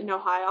hot in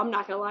Ohio. I'm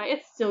not going to lie.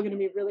 It's still going to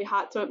be really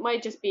hot, so it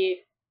might just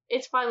be...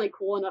 It's finally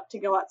cool enough to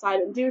go outside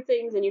and do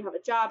things, and you have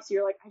a job, so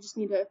you're like,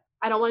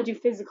 I don't want to do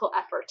physical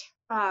effort.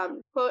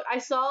 Quote, I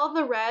saw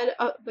the red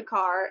of the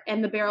car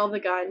and the barrel of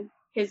the gun,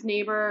 his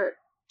neighbor,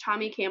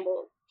 Tommy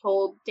Campbell,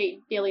 told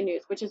Daily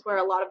News, which is where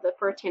a lot of the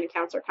first-hand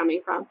accounts are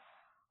coming from.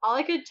 All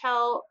I could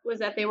tell was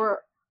that they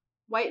were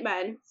white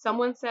men.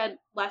 Someone said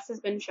Les has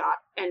been shot,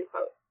 end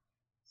quote.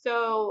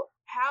 So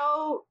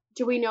how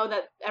do we know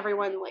that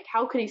everyone, like,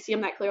 how could he see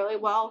him that clearly?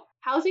 Well,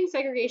 housing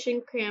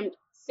segregation crammed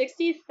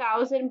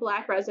 60,000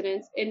 black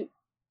residents into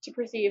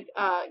perceived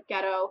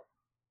ghetto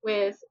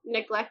with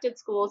neglected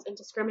schools and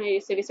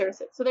discriminated city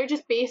services. So they're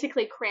just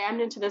basically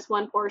crammed into this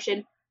one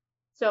portion.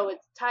 So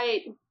it's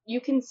tight. You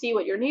can see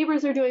what your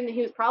neighbors are doing.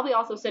 He was probably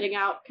also sitting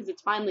out because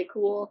it's finally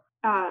cool.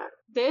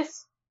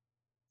 This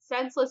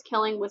senseless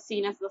killing was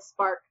seen as the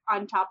spark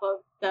on top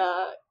of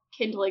the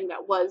kindling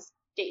that was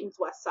Dayton's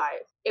west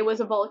side. It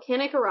was a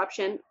volcanic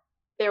eruption.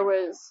 There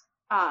was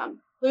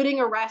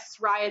looting,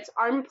 arrests, riots,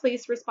 armed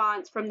police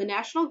response from the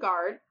National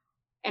Guard,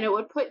 and it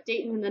would put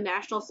Dayton in the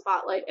national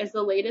spotlight as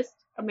the latest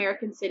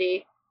American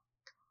city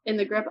in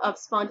the grip of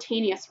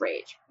spontaneous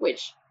rage,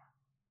 which,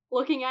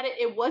 looking at it,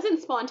 it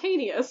wasn't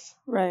spontaneous.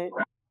 Right.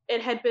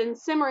 It had been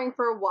simmering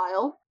for a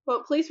while,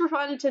 but police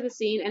responded to the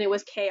scene, and it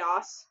was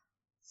chaos,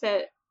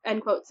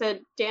 end quote,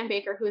 said Dan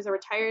Baker, who is a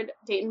retired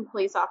Dayton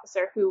police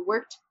officer who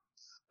worked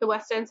the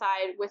West End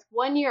side with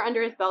 1 year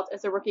under his belt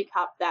as a rookie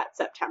cop that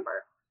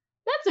September.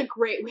 That's a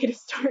great way to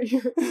start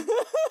your race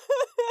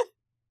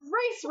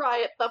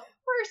riot the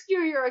first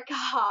year you're a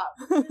cop.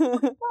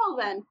 Well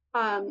then,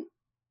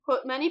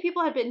 quote, many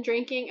people had been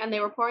drinking and they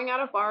were pouring out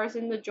of bars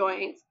in the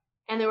joints,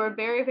 and they were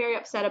very, very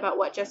upset about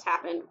what just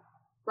happened.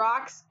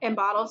 Rocks and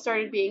bottles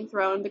started being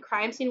thrown. The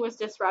crime scene was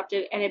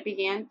disrupted, and it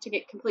began to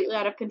get completely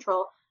out of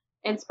control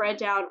and spread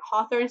down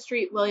Hawthorne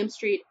Street, William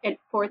Street, and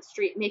 4th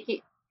Street,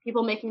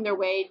 making their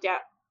way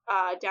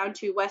down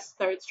to West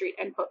 3rd Street.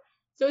 And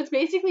so it's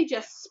basically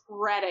just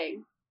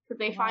spreading, because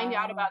they find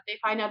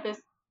out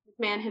this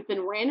man has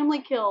been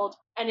randomly killed,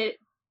 and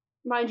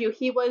mind you,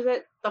 he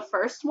wasn't the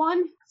first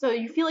one, so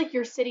you feel like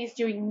your city's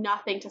doing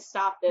nothing to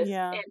stop this.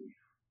 Yeah. And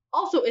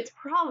also, it's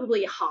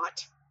probably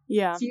hot.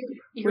 Yeah, so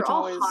you're which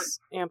all always hot.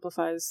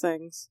 amplifies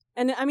things.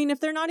 And I mean, if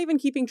they're not even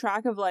keeping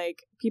track of,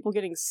 like, people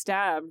getting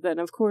stabbed, then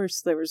of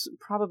course there was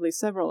probably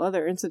several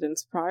other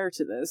incidents prior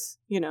to this,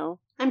 you know?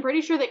 I'm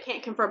pretty sure they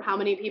can't confirm how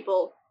many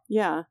people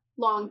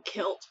Long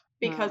killed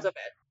because of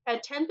it.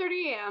 At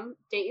 10:30 a.m.,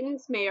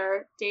 Dayton's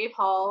mayor, Dave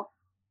Hall,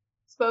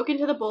 spoke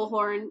into the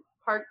bullhorn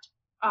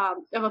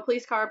of a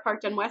police car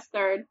parked on West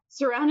 3rd.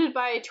 Surrounded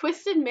by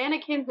twisted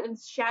mannequins and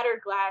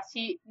shattered glass,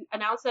 he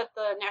announced that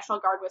the National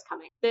Guard was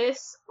coming.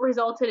 This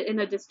resulted in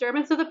a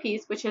disturbance of the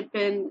peace, which had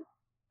been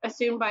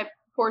assumed by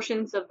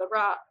portions of the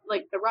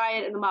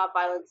riot and the mob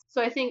violence.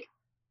 So I think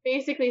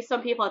basically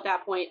some people at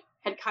that point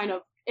had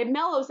it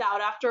mellows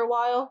out after a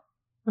while.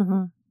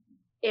 Uh-huh.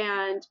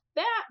 And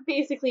that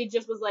basically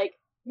just was like,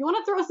 you want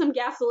to throw some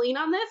gasoline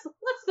on this?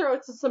 Let's throw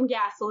some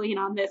gasoline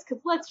on this,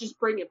 because let's just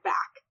bring it back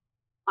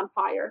on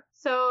fire.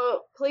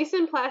 So police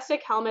in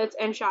plastic helmets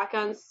and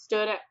shotguns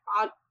stood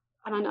on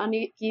an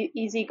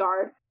uneasy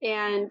guard,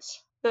 and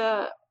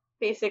the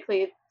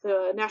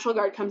National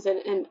Guard comes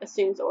in and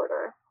assumes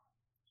order,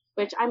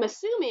 which I'm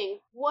assuming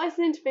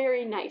wasn't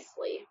very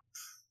nicely.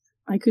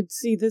 I could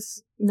see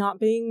this not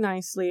being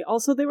nicely.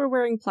 Also, they were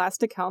wearing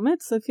plastic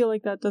helmets. I feel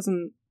like that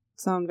doesn't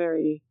sound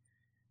very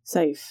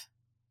safe.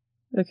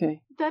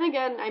 Okay. Then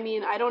again, I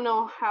mean, I don't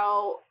know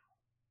how...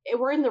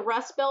 We're in the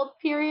Rust Belt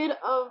period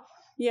of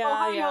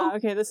Ohio. Yeah,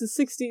 okay, this is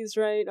 60s,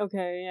 right?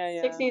 Okay,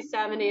 yeah. 60s,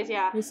 70s,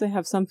 yeah. At least they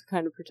have some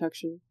kind of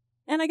protection.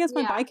 And I guess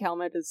my bike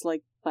helmet is,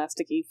 like,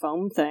 plasticky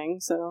foam thing,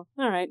 so...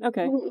 Alright,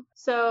 okay.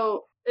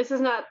 So, this is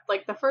not,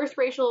 like, the first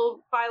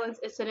racial violence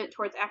incident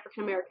towards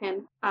African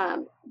American.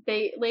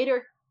 They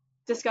later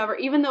discover,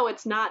 even though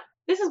it's not...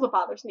 This is what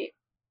bothers me.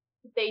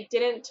 They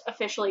didn't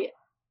officially...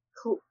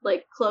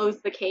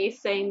 close the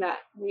case, saying that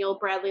Neil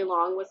Bradley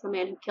Long was the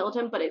man who killed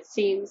him, but it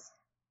seems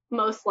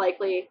most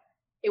likely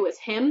it was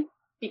him,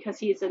 because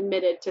he's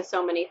admitted to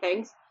so many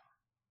things.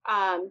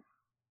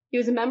 He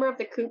was a member of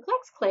the Ku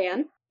Klux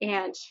Klan,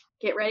 and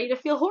get ready to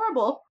feel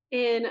horrible.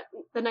 In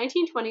the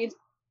 1920s,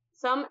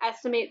 some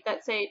estimate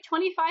that, say,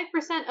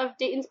 25% of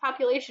Dayton's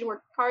population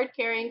were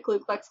card-carrying Ku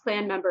Klux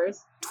Klan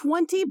members.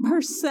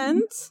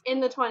 20%?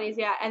 In the 20s,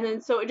 yeah. And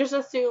then, so just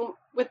assume,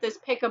 with this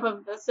pickup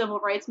of the civil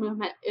rights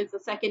movement, is the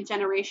second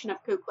generation of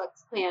Ku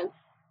Klux Klan.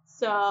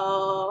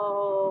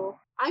 So,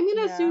 I'm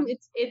going to assume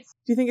it's...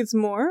 Do you think it's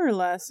more or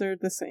less or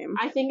the same?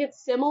 I think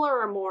it's similar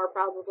or more,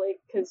 probably,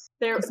 because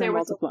they're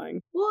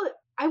multiplying. Well,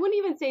 I wouldn't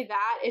even say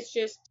that. It's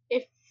just,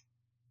 if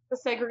the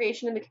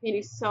segregation in the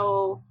community is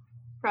so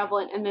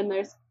prevalent, and then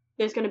there's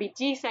going to be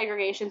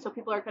desegregation, so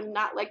people are going to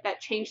not like that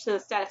change to the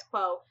status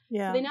quo.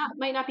 Yeah. So they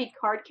might not be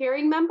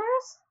card-carrying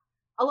members.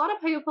 A lot of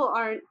people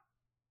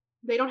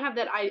they don't have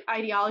that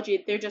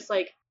ideology. They're just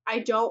like, I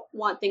don't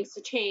want things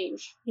to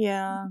change.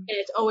 Yeah. And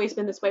it's always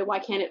been this way. Why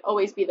can't it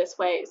always be this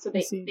way? So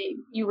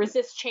you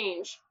resist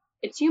change.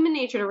 It's human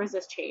nature to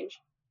resist change.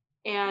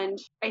 And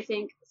I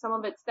think some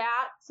of it's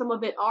that, some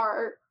of it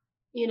are,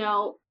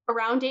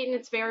 around Dayton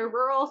it's very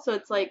rural, so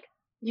it's like,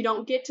 you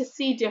don't get to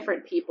see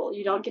different people.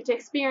 You don't get to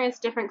experience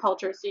different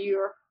cultures. So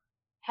you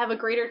have a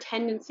greater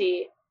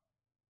tendency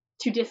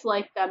to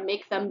dislike them,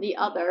 make them the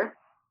other.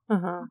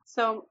 Uh-huh.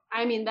 So,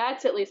 I mean,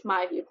 that's at least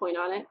my viewpoint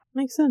on it.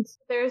 Makes sense.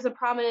 There's a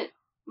prominent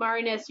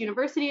Marinas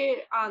University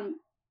on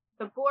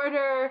the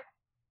border.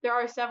 There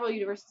are several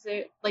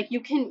universities. Like,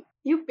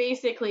 you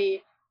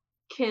basically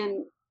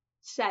can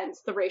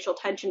sense the racial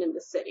tension in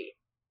the city.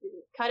 You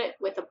can cut it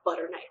with a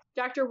butter knife.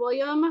 Dr.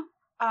 William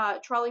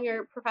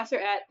Trollinger, professor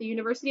at the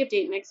University of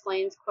Dayton,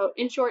 explains, quote,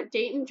 in short,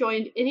 Dayton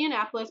joined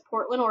Indianapolis,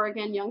 Portland,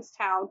 Oregon,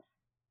 Youngstown,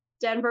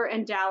 Denver,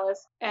 and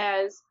Dallas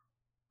as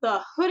the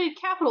hooded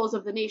capitals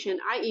of the nation,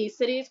 i.e.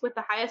 cities with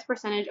the highest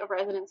percentage of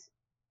residents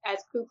as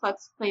Ku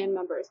Klux Klan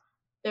members.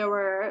 There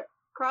were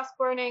cross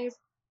burnings,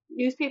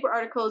 newspaper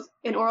articles,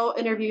 and oral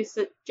interviews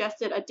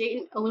suggested a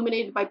Dayton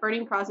illuminated by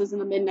burning crosses in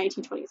the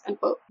mid-1920s, end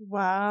quote.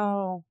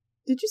 Wow.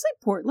 Did you say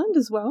Portland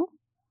as well?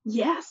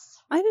 Yes.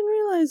 I didn't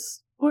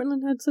realize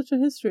Portland had such a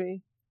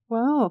history.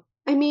 Wow.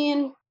 I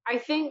mean, I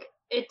think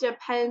it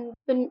depends.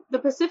 The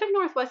Pacific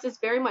Northwest is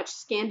very much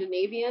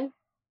Scandinavian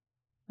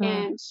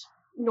and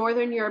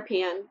Northern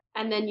European.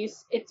 And then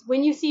it's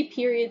when you see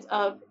periods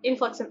of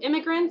influx of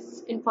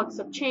immigrants, influx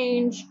of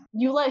change,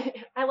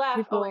 I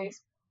laugh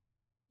always.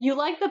 You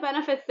like the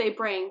benefits they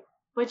bring,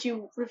 but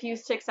you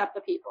refuse to accept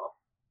the people.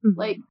 Mm-hmm.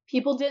 Like,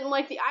 people didn't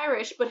like the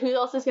Irish, but who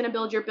else is going to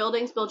build your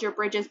buildings, build your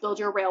bridges, build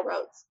your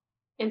railroads?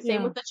 And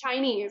same with the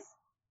Chinese.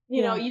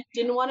 You know, you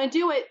didn't want to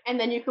do it, and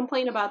then you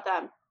complain about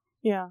them.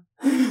 Yeah.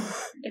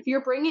 If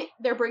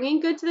they're bringing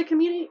good to the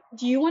community,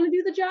 do you want to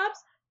do the jobs?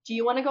 Do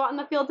you want to go out in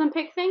the fields and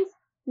pick things?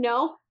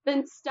 no,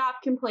 then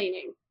stop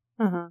complaining.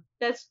 Uh-huh.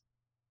 That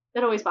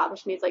always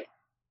bothers me. It's like,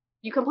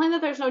 you complain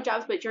that there's no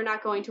jobs, but you're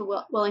not going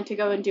to willing to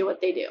go and do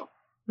what they do.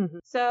 Mm-hmm.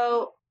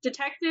 So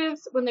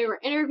detectives, when they were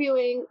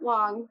interviewing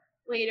Long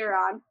later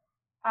on,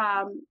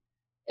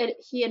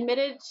 he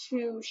admitted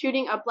to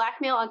shooting a black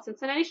male on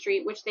Cincinnati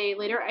Street, which they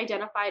later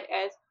identified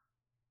as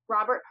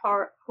Robert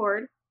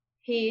Horde.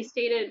 He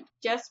stated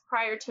just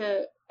prior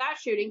to that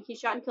shooting, he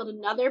shot and killed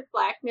another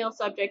black male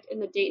subject in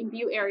the Dayton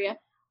View area,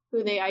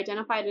 who they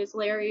identified as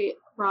Larry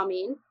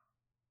Ramin.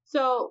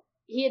 So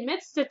he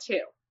admits to 2.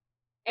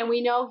 And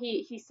we know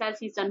he says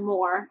he's done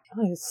more.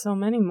 Oh, there's so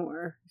many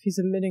more if he's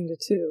admitting to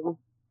 2.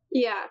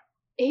 Yeah.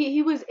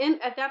 He was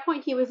at that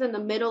point, he was in the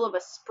middle of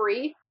a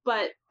spree,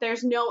 but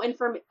there's no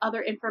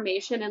other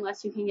information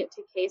unless you can get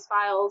to case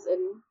files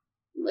and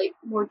like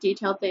more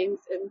detailed things.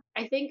 And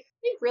I think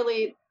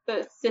really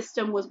the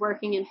system was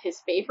working in his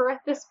favor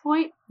at this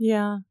point.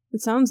 Yeah,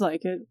 it sounds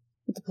like it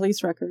with the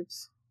police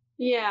records.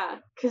 Yeah,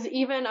 because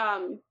even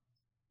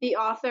the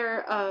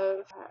author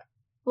of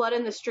Blood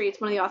in the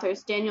Streets, one of the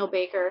authors, Daniel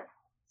Baker,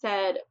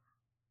 said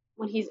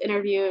when he's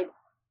interviewed,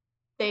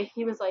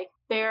 he was like,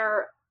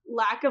 their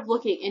lack of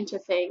looking into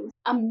things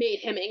made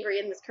him angry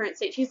in this current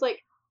stage. He's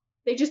like,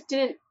 they just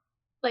didn't,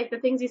 like, the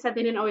things he said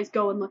they didn't always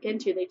go and look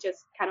into. They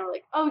just kind of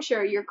like, oh,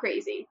 sure, you're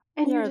crazy.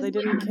 And yeah, they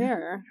didn't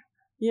care.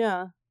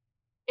 Yeah.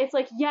 It's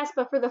like, yes,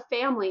 but for the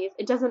families,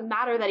 it doesn't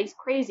matter that he's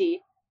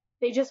crazy.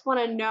 They just want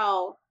to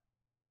know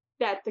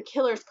that the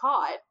killer's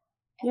caught.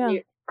 And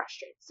they're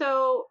frustrated.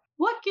 So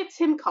what gets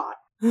him caught?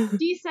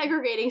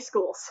 Desegregating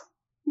schools.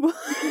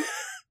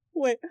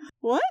 Wait,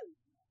 what?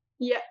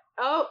 Yeah.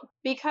 Oh,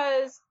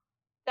 because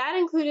that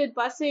included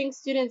busing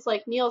students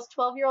like Neil's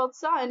 12-year-old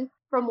son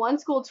from one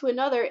school to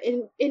another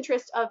in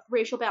interest of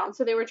racial balance.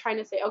 So they were trying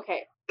to say,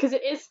 okay, because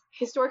it is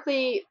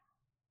historically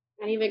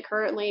and even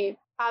currently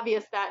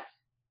obvious that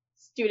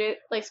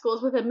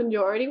schools with a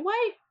majority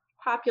white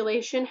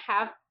population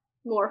have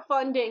more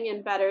funding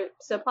and better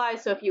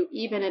supplies. So if you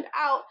even it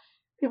out,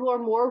 people are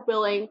more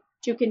willing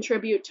to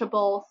contribute to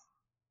both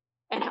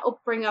and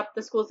help bring up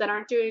the schools that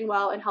aren't doing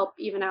well and help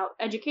even out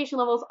education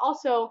levels.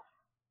 Also,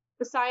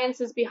 the science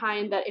is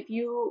behind that if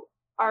you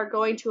are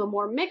going to a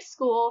more mixed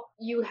school,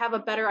 you have a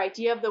better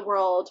idea of the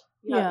world.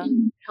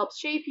 It helps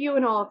shape you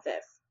and all of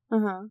this.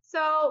 Uh-huh.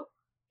 So,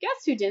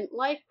 guess who didn't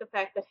like the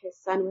fact that his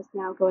son was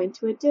now going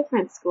to a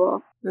different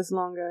school? This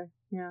long guy,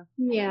 yeah.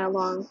 Yeah,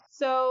 long.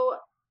 So,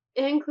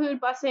 it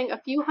included busing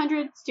a few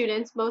hundred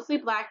students, mostly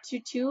black, to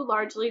 2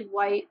 largely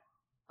white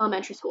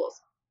elementary schools.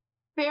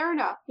 Fair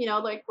enough.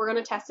 We're going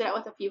to test it out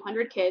with a few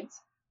hundred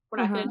kids. We're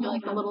not going to do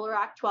like the Little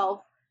Rock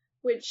 12,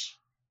 which,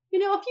 a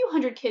few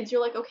hundred kids,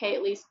 you're like, okay,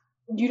 at least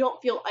you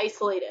don't feel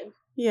isolated.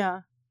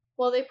 Yeah.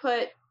 Well, they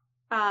put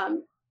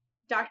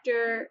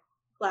Dr.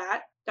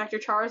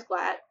 Charles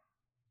Glatt,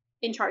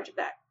 in charge of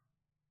that.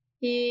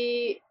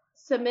 He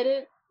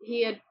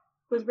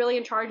was really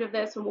in charge of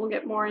this, and we'll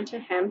get more into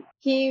him.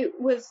 He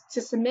was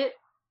to submit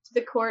to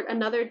the court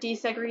another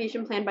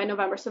desegregation plan by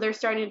November. So they're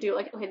starting to do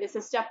okay, this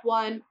is step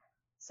 1,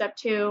 step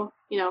 2,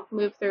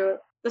 move through.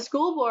 The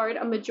school board,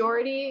 a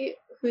majority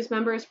whose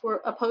members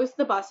were opposed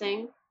to the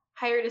busing,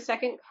 hired a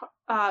second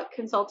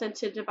consultant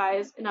to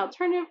devise an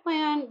alternative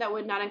plan that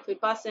would not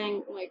include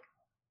busing, like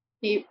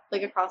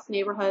across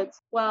neighborhoods.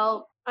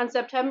 Well, on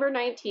September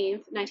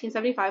 19th,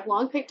 1975,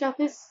 Long picked up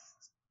his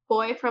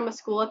boy from a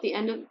school at the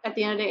end of the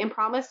day and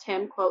promised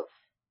him, quote,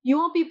 "You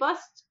won't be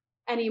bused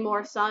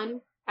anymore,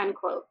 son," end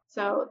quote.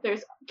 So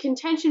there's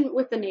contention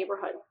with the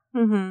neighborhood.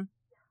 Mm-hmm.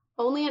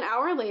 Only an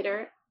hour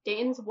later,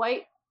 Dayton's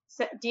white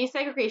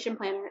desegregation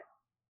planner,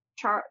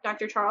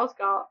 Dr. Charles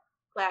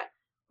Glatt,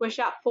 was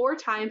shot 4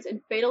 times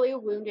and fatally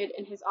wounded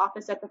in his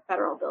office at the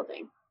federal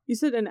building. You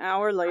said an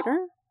hour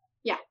later?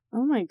 Yeah.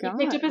 Oh my god.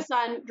 He picked up his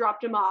son,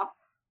 dropped him off,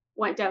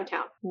 went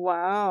downtown.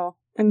 Wow.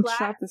 And Glatt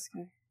shot this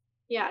guy.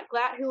 Yeah,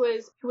 Glatt, who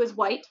was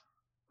white,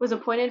 was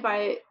appointed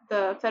by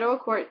the federal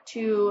court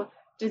to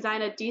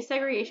design a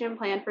desegregation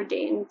plan for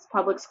Dayton's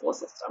public school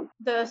system.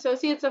 The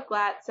associates of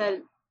Glatt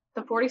said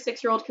the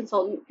 46-year-old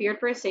consultant feared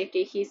for his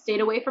safety. He stayed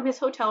away from his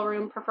hotel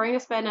room, preferring to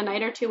spend a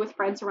night or 2 with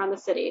friends around the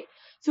city.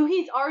 So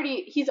he's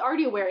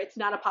already aware it's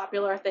not a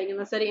popular thing in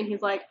the city, and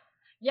he's like,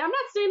 yeah, I'm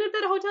not staying at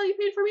that hotel you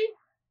paid for me.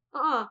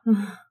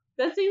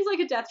 That seems like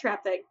a death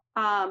trap thing.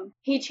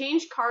 He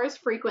changed cars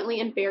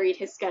frequently and varied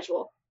his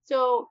schedule.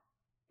 So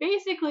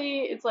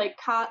basically, it's like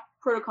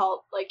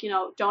protocol,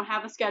 don't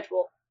have a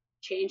schedule,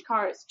 change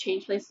cars,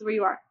 change places where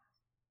you are.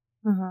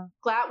 Uh-huh.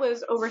 Glatt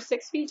was over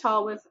 6 feet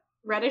tall with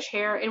reddish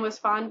hair and was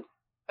fond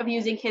of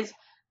using his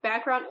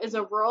background as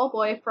a rural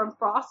boy from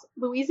Frost,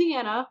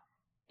 Louisiana,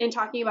 in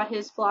talking about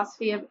his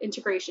philosophy of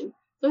integration.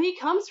 So he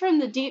comes from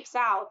the deep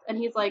South, and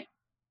he's like,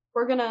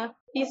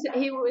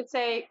 he would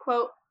say,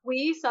 quote,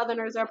 "We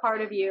Southerners are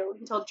part of you,"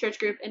 he told a church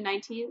group in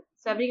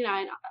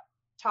 1979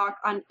 talk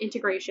on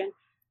integration.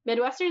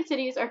 "Midwestern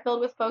cities are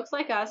filled with folks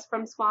like us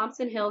from swamps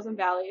and hills and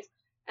valleys,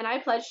 and I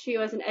pledge to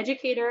you as an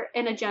educator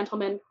and a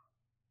gentleman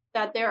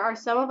that there are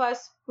some of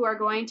us who are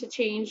going to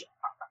change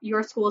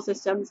your school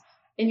systems,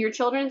 and your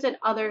children's and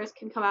others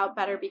can come out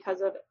better because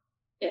of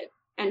it,"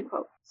 end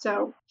quote.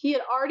 So he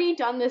had already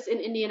done this in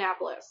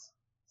Indianapolis.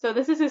 So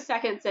this is his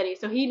second city,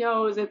 so he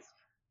knows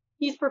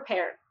he's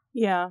prepared.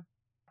 Yeah.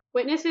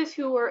 Witnesses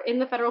who were in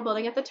the federal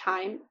building at the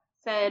time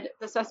said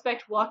the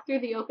suspect walked through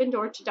the open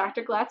door to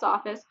Dr. Glatt's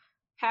office,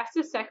 passed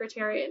his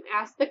secretary, and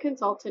asked the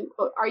consultant,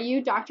 quote, "Are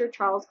you Dr.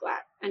 Charles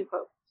Glatt?" end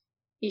quote.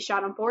 He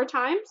shot him 4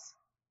 times,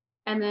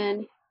 and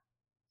then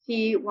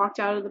he walked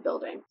out of the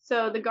building.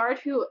 So the guard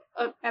who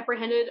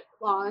apprehended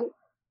Long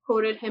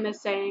quoted him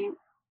as saying,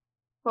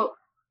 quote,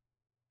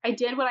 "I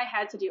did what I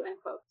had to do," end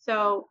quote.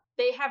 So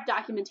they have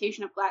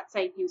documentation of Glatt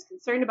saying he was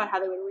concerned about how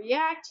they would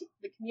react.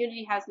 The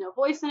community has no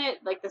voice in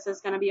it. Like, this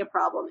is going to be a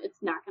problem.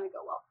 It's not going to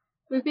go well.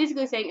 He was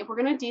basically saying, if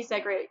we're going to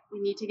desegregate,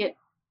 we need to get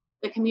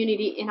the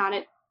community in on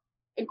it,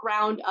 a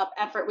ground up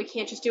effort. We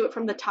can't just do it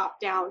from the top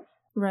down.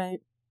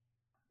 Right.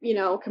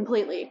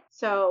 Completely.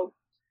 So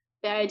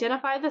they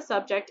identified the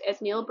subject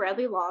as Neil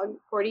Bradley Long,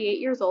 48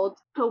 years old,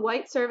 a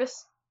white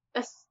service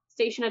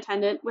station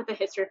attendant with a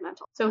history of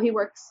mental. So he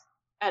works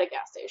at a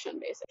gas station,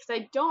 basically.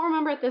 Because I don't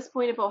remember at this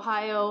point if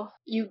Ohio,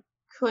 you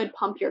could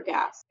pump your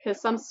gas. Because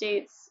some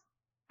states,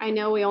 I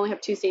know we only have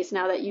 2 states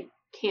now that you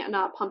can't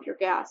not pump your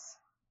gas.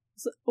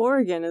 So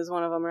Oregon is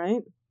one of them,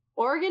 right?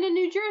 Oregon and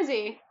New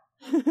Jersey.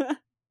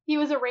 He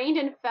was arraigned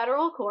in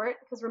federal court,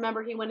 because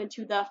remember, he went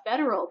into the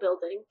federal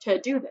building to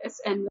do this.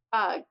 And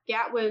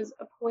Glatt was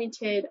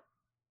appointed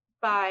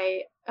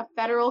by a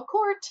federal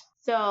court.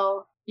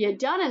 So you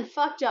done and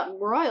fucked up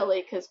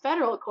royally, because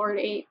federal court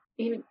ain't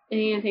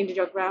anything to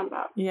joke around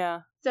about. Yeah.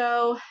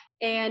 So,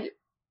 and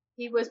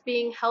he was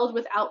being held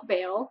without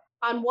bail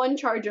on 1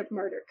 charge of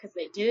murder, because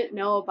they didn't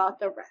know about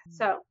the rest.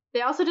 So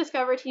they also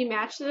discovered he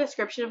matched the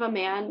description of a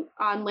man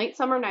on late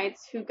summer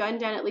nights who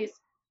gunned down at least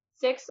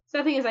 6. So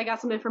the thing is, I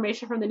got some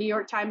information from the New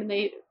York Times, and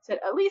they said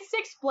at least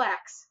 6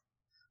 blacks.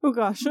 Oh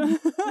gosh.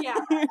 Yeah.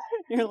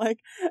 You're like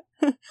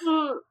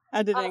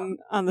editing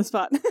on the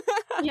spot.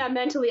 Yeah,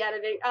 mentally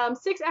editing.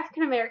 6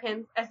 African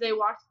Americans as they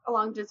walked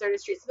along deserted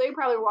streets. So they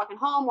probably were walking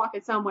home,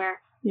 walking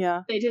somewhere.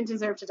 Yeah. They didn't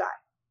deserve to die.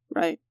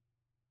 Right.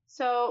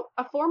 So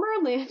a former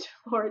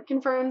landlord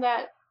confirmed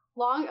that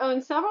Long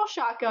owned several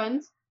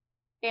shotguns,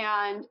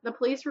 and the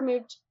police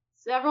removed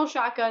several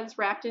shotguns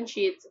wrapped in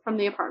sheets from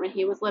the apartment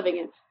he was living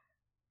in.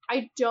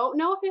 I don't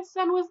know if his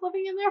son was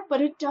living in there,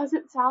 but it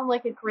doesn't sound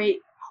like a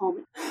great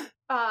home.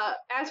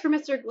 As for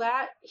Mr.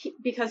 Glatt,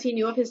 because he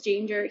knew of his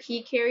danger,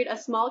 he carried a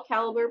small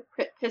caliber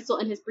pistol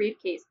in his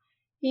briefcase.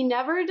 He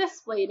never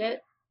displayed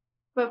it,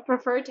 but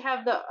preferred to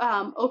have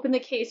open the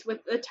case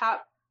with the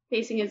top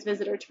facing his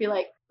visitor, to be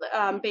like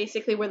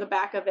basically where the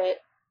back of it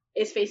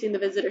is facing the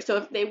visitor. So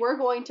if they were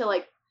going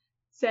to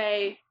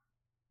say,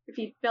 if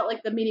he felt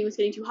like the meeting was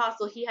getting too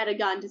hostile, he had a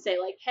gun to say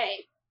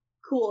hey,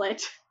 cool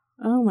it.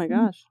 Oh my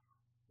gosh.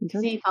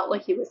 Because he felt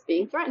like he was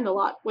being threatened a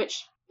lot,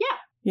 which,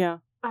 yeah.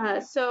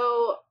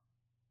 So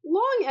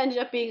Long ended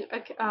up being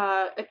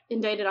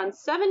indicted on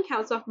 7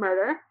 counts of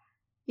murder.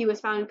 He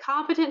was found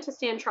competent to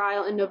stand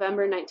trial in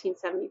November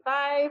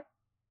 1975.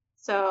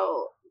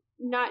 So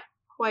not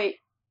quite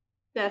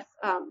death.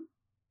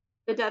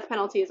 The death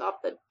penalty is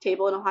off the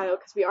table in Ohio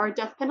because we are a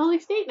death penalty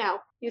state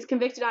now. He was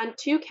convicted on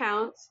 2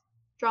 counts,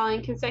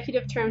 drawing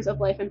consecutive terms of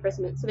life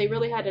imprisonment. So they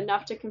really had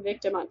enough to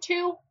convict him on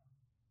 2.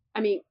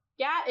 I mean,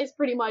 Glatt is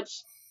pretty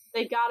much,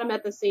 they got him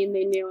at the scene,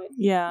 they knew it.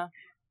 Yeah.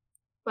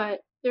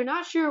 But they're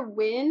not sure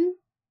when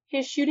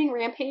his shooting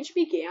rampage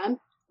began,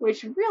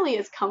 which really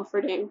is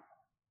comforting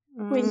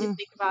when you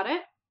think about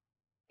it.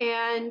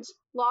 And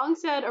Long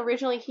said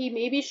originally he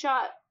maybe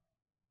shot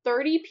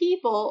 30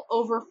 people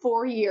over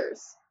 4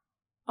 years.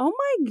 Oh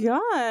my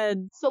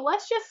god. So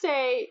let's just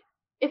say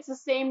it's the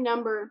same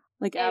number.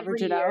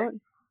 Average it out?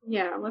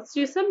 Yeah, let's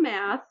do some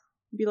math.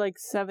 It'd be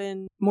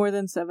 7, more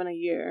than 7 a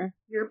year.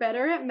 You're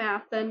better at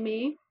math than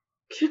me.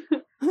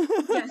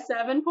 Yeah,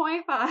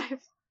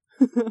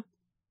 7.5.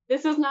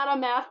 This is not a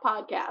math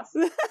podcast.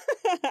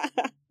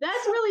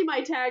 That's really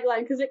my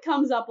tagline, because it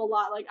comes up a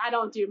lot. I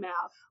don't do math.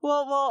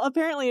 Well,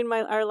 apparently in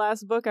our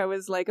last book, I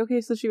was like,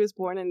 okay, so she was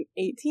born in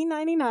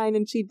 1899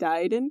 and she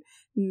died in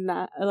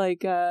I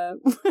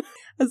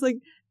was like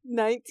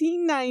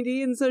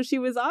 1990, and so she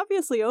was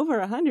obviously over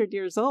 100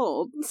 years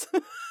old.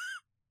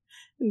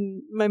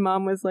 And my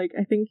mom was like,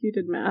 I think you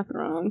did math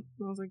wrong.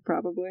 I was like,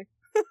 probably.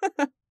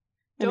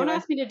 Don't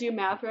ask me to do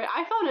math right.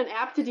 I found an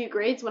app to do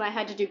grades when I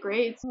had to do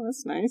grades. Oh,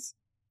 that's nice.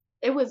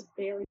 It was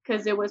very,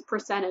 because it was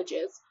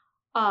percentages.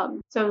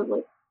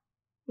 So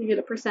you get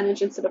a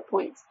percentage instead of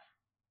points.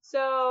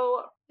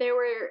 So there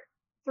were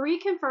 3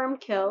 confirmed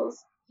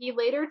kills. He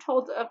later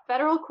told a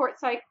federal court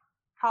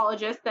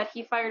psychologist that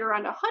he fired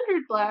around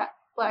 100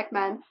 black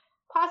men,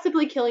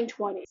 possibly killing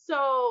 20.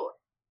 So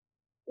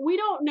we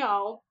don't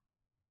know.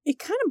 It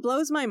kind of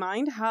blows my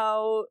mind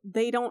how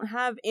they don't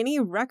have any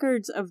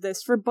records of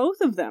this for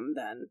both of them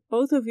then.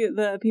 Both of you,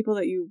 the people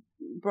that you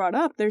brought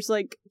up, there's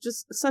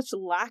just such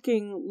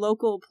lacking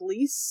local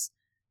police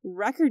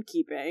record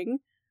keeping,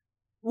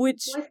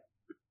 which...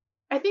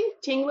 I think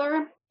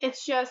Tingler,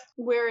 it's just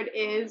where it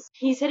is.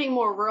 He's hitting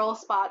more rural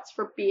spots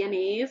for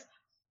B&Es,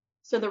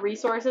 so the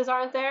resources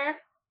aren't there.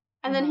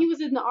 And then he was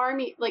in the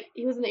Army, like,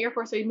 he was in the Air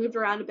Force, so he moved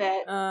around a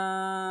bit.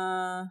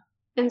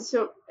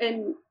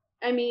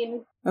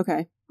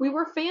 Okay. We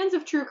were fans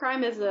of true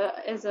crime as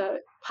a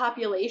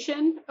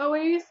population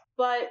always,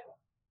 but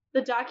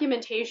the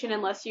documentation,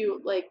 unless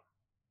you, like,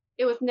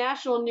 it was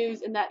national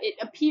news in that it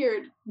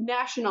appeared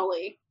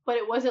nationally, but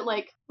it wasn't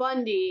like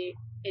Bundy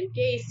and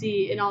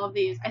Gacy and all of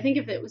these. I think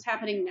if it was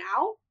happening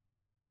now,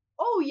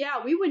 oh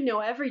yeah, we would know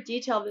every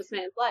detail of this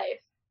man's life.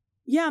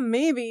 Yeah,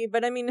 maybe,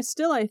 but I mean,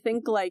 still, I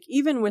think, like,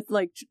 even with,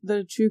 like,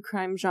 the true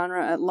crime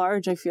genre at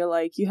large, I feel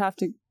like you have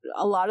to,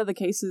 a lot of the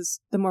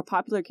cases, the more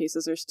popular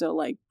cases are still,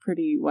 like,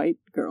 pretty white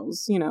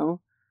girls, you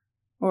know?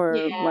 Or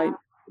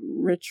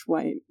rich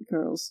white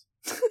girls.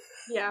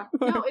 Yeah.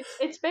 No,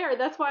 it's fair.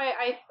 That's why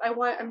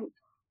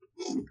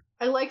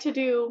I like to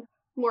do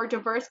more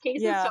diverse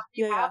cases, so if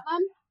you have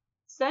them,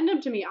 send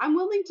them to me. I'm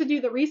willing to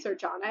do the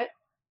research on it.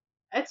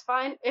 It's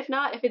fine. If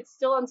not, if it's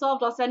still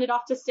unsolved, I'll send it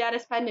off to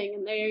Status Pending,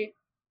 and they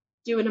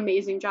do an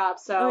amazing job.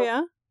 So. Oh,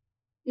 yeah?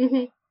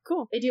 Mm-hmm.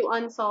 Cool. They do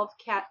unsolved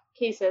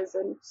cases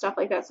and stuff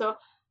like that. So,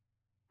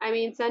 I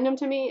mean, send them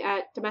to me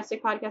at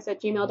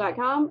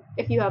domesticpodcast@gmail.com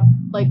if you have,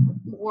 like,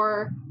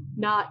 more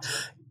not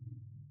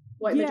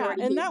white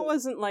majority and cases. that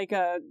wasn't, like,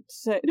 a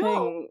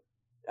thing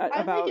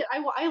about...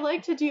 I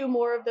like to do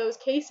more of those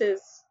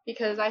cases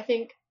because I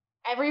think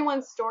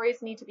everyone's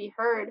stories need to be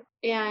heard.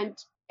 And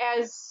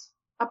as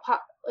a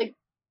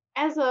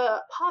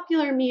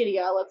popular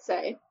media, let's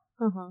say,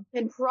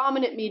 and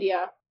prominent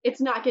media,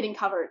 it's not getting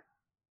covered.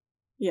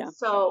 Yeah.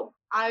 So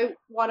I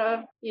want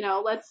to,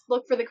 let's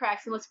look for the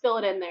cracks and let's fill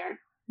it in there.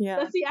 Yeah.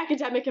 That's the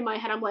academic in my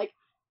head. I'm like,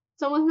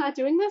 someone's not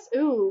doing this?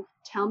 Ooh,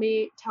 tell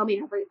me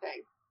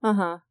everything.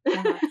 I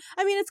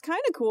mean, it's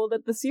kind of cool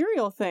that the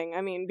serial thing,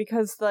 I mean,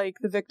 because, like,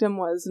 the victim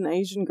was an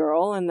Asian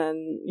girl and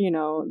then,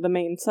 the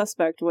main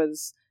suspect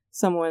was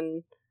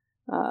someone,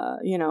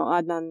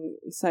 Adnan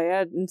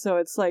Syed. And so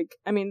it's like,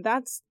 I mean,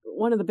 that's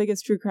one of the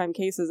biggest true crime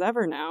cases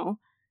ever now.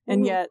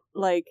 And yet,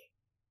 like,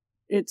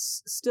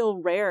 it's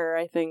still rare,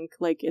 I think,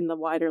 like, in the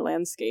wider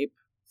landscape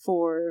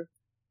for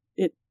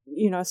it,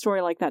 a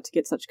story like that to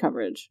get such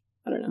coverage.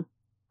 I don't know.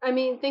 I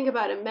mean, think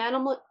about it.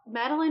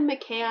 Madeleine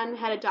McCann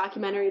had a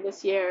documentary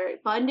this year.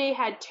 Bundy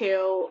had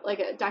 2, like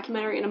a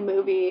documentary and a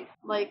movie.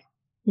 Like,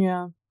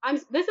 yeah.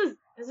 This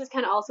is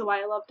kind of also why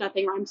I love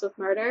Nothing Rhymes with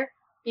Murder,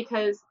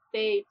 because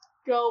they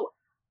go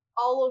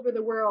all over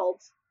the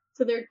world,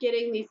 so they're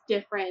getting these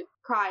different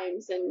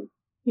crimes and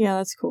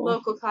that's cool.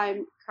 Local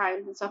crimes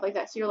and stuff like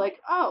that. So you're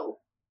like, oh,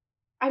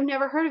 I've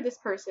never heard of this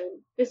person.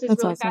 This is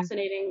really awesome.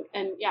 Fascinating,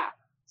 and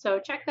so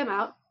check them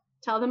out.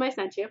 Tell them I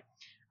sent you.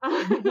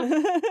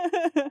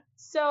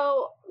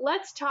 So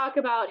let's talk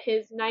about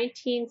his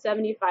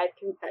 1975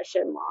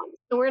 confession Long.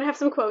 And we're going to have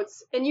some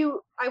quotes. And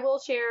I will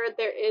share,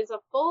 there is a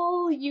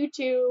full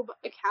YouTube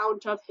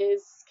account of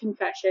his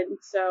confession.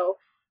 So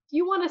if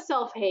you want to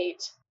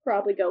self-hate,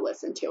 probably go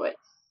listen to it.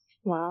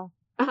 Wow.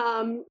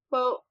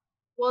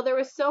 Well, there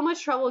was so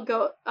much trouble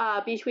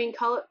between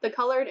the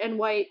colored and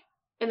white,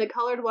 and the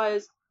colored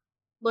was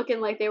looking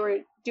like they were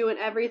doing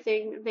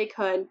everything they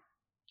could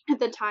at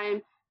the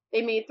time.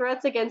 They made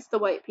threats against the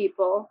white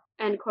people,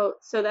 end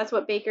quote. So that's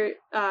what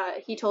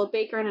he told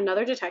Baker and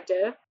another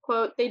detective.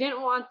 Quote, they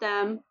didn't want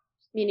them,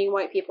 meaning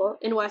white people,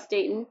 in West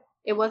Dayton.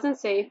 It wasn't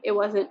safe. It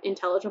wasn't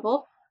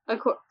intelligible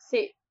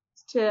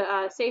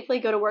to safely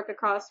go to work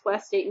across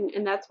West Dayton,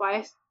 and that's why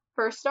I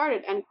first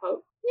started, end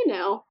quote.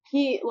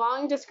 He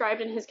long described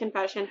in his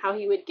confession how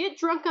he would get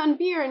drunk on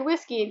beer and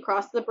whiskey and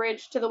cross the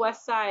bridge to the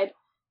west side,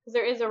 because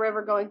there is a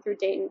river going through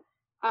Dayton.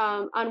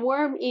 On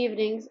warm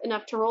evenings,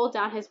 enough to roll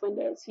down his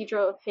windows. He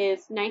drove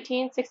his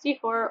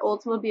 1964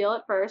 Oldsmobile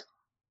at first,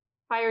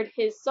 fired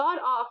his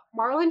sawed-off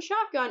Marlin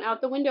shotgun out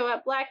the window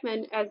at black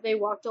men as they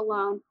walked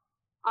alone,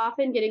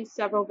 often getting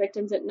several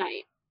victims at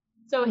night.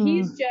 So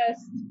he's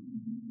just,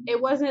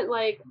 it wasn't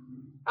like,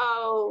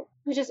 it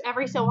was just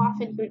every so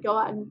often he would go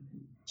out and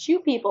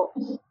shoot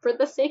people for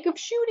the sake of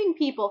shooting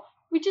people,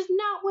 which is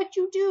not what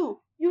you do.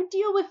 You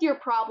deal with your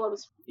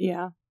problems.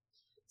 Yeah.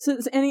 So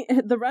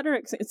the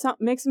rhetoric,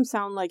 makes him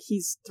sound like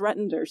he's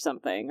threatened or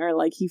something, or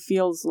like he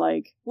feels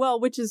like, well,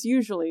 which is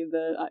usually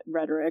the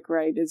rhetoric,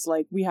 right? Is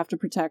like, we have to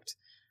protect,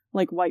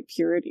 like, white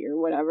purity or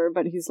whatever.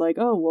 But he's like,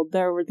 oh, well,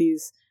 there were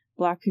these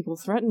black people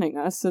threatening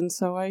us, and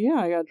so I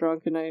got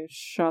drunk and I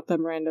shot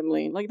them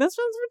randomly. Like, that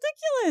sounds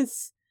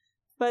ridiculous.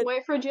 But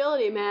white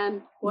fragility,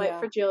 man. White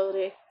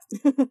fragility.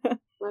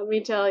 Let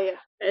me tell you,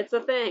 it's a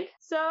thing.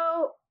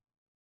 So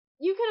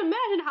you can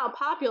imagine how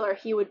popular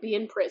he would be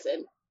in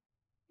prison,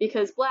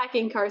 because black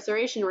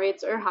incarceration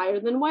rates are higher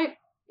than white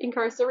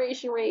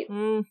incarceration rates.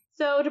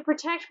 So to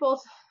protect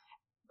both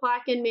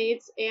black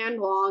inmates and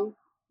Long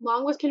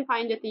was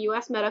confined at the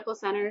U.S. Medical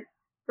Center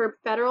for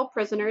Federal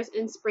Prisoners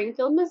in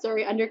Springfield,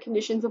 Missouri, under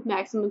conditions of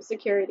maximum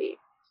security.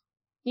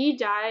 He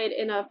died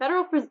in a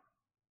federal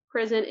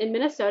prison in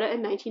Minnesota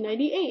in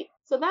 1998.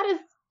 So that is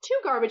 2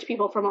 garbage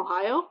people from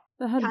Ohio.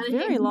 That had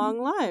very long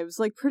lives,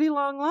 like pretty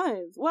long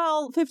lives.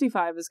 Well,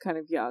 55 is kind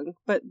of young,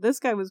 but this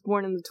guy was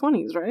born in the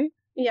 20s, right?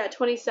 Yeah,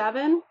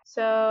 27.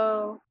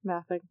 So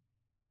mathing.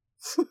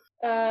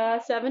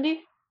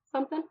 70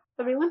 something,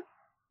 71,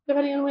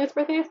 depending on when his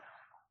birthday is.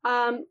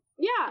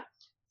 Yeah.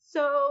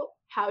 So,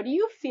 how do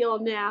you feel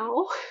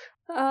now?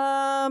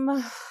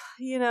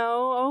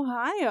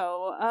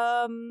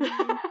 Ohio.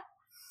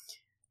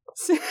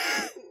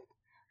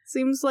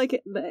 Seems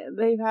like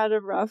they've had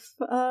a rough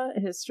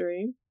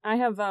history. I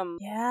have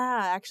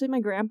actually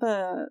my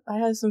grandpa, I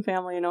have some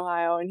family in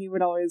Ohio, and he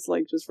would always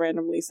like just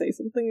randomly say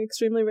something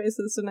extremely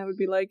racist, and I would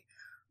be like,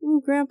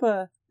 "Ooh,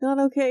 grandpa, not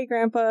okay,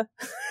 grandpa."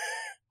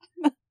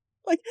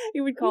 Like, he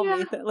would call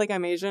me, like,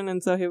 I'm Asian,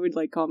 and so he would,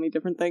 like, call me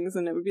different things,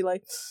 and it would be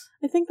like,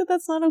 I think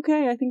that's not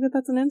okay. I think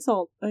that's an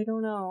insult. I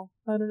don't know.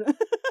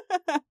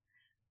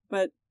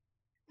 But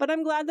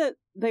I'm glad that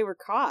they were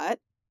caught.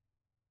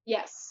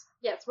 Yes,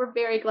 we're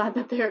very glad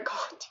that they're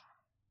caught.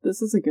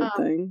 This is a good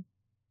thing.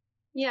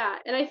 Yeah,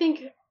 and I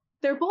think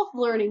they're both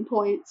learning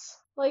points.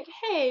 Like,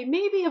 hey,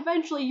 maybe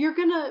eventually you're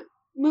gonna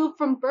move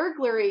from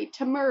burglary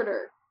to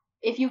murder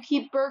if you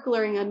keep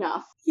burglaring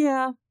enough.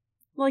 Yeah.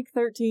 Like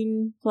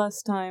 13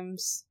 plus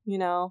times,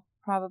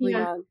 probably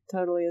not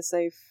totally a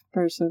safe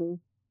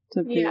person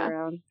to be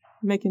around.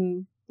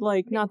 Making,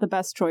 like, not the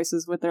best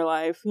choices with their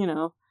life,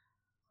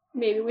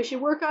 Maybe we should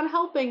work on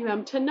helping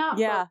them to not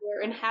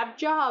burglar and have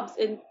jobs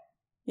and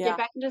get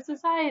back into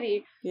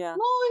society. Yeah.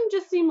 Long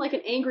just seemed like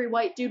an angry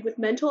white dude with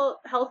mental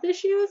health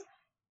issues,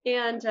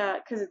 and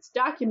because it's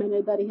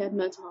documented that he had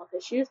mental health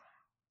issues.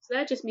 So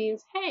that just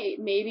means, hey,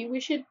 maybe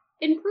we should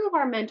improve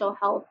our mental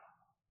health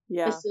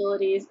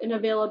facilities and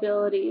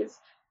availabilities.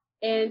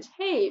 And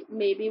hey,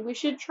 maybe we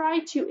should try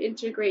to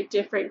integrate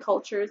different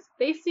cultures.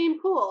 They seem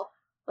cool.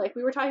 Like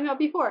we were talking about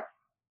before.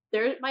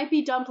 There might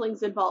be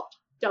dumplings involved.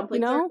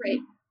 Dumplings are great.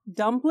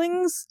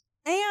 Dumplings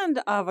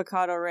and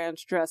avocado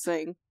ranch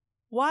dressing.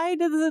 Why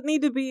does it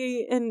need to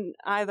be in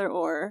either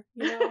or?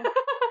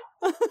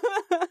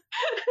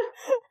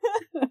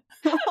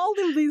 All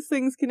of these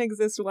things can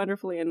exist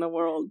wonderfully in the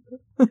world.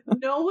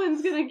 No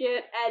one's gonna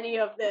get any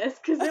of this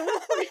because it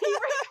was pre-recorded.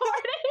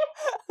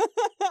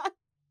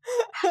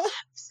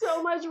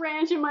 So much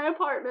ranch in my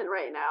apartment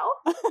right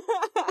now,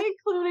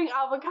 including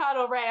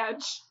avocado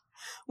ranch,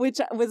 which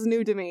was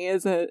new to me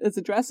as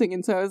a dressing,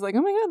 and so I was like,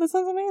 "Oh my god, this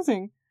sounds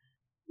amazing."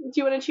 Do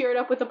you want to cheer it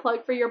up with a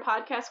plug for your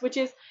podcast, which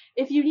is,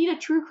 if you need a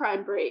true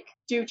crime break,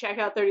 do check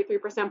out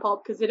 33%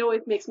 Pulp because it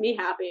always makes me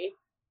happy.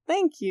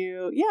 Thank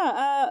you.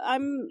 Yeah,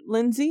 I'm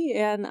Lindsay,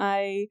 and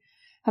I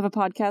have a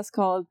podcast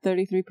called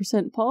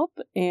 33% Pulp,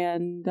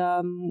 and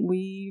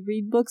we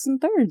read books in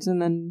thirds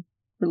and then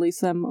release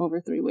them over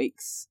 3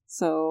 weeks.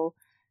 So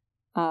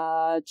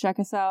check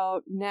us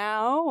out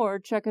now,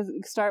 or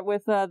start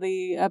with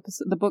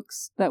the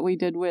books that we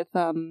did with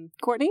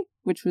Courtney,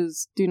 which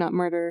was Do Not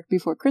Murder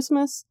Before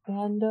Christmas.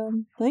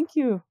 And thank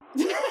you.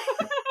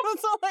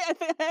 That's all I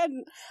had.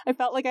 I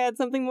felt like I had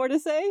something more to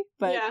say,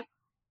 but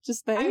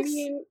just thanks. I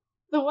mean,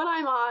 the one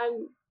I'm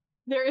on,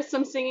 there is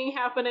some singing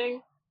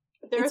happening.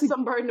 There are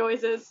some bird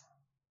noises.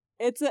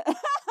 You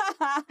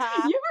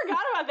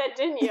forgot about that,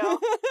 didn't you?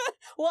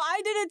 Well,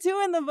 I did it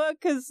too in the book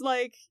because,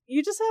 like,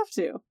 you just have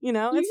to,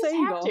 it's the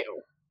angle.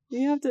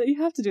 You have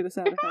to do the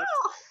sound effects.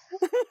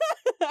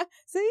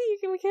 See,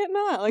 we can't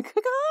not. Like,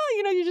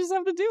 you just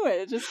have to do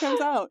it. It just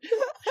comes out.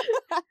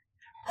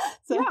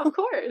 So, yeah, of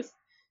course.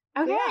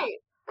 Okay. Yeah.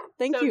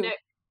 Thank you.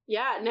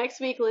 Next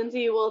week,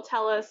 Lindsay will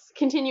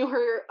continue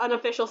her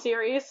unofficial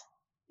series.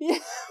 Yeah.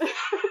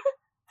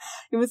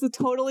 It was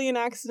totally an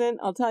accident.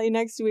 I'll tell you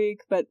next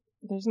week, but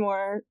there's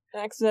more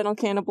accidental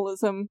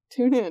cannibalism.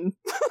 Tune in.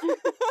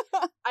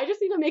 I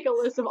just need to make a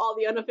list of all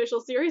the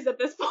unofficial series at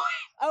this point.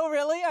 Oh,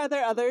 really? Are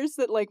there others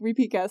that, like,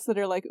 repeat guests that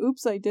are like,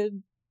 oops, I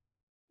did?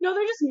 No,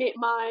 they're just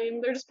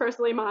mine. They're just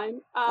personally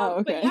mine.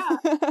 Okay.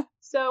 But yeah.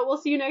 So we'll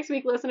see you next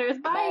week, listeners.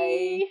 Bye!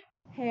 Bye.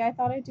 Hey, I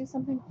thought I'd do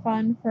something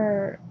fun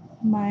for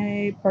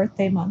my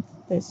birthday month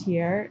this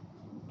year,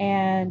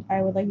 and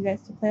I would like you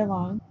guys to play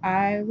along.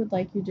 I would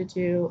like you to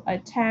do a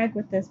tag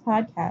with this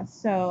podcast.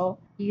 So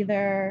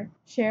either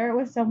share it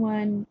with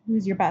someone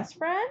who's your best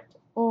friend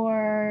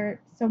or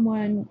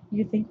someone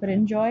you think would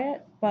enjoy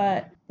it.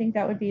 But I think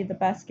that would be the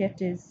best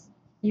gift, is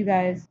you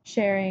guys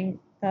sharing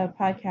the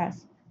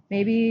podcast.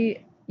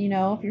 Maybe,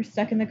 if you're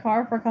stuck in the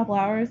car for a couple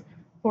hours,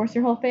 force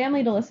your whole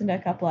family to listen to a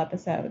couple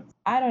episodes.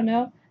 I don't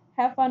know.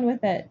 Have fun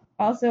with it.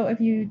 Also, if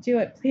you do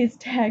it, please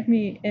tag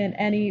me in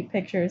any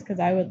pictures because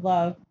I would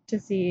love to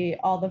see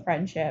all the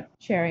friendship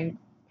sharing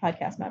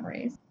podcast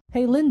memories.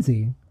 Hey,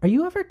 Lindsay, are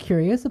you ever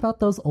curious about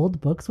those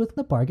old books with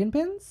the bargain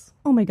bins?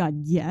 Oh my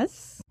god,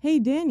 yes. Hey,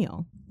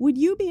 Daniel, would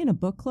you be in a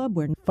book club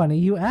where... Funny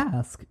you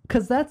ask,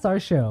 because that's our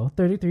show,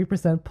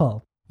 33%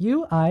 Pulp.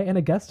 You, I, and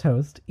a guest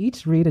host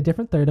each read a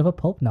different third of a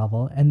pulp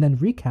novel and then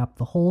recap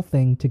the whole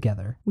thing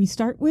together. We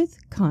start with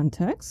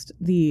context,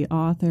 the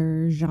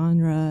author,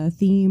 genre,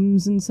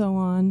 themes, and so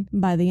on.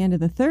 By the end of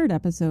the third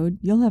episode,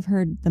 you'll have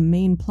heard the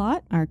main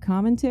plot, our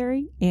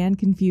commentary, and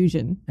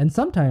confusion. And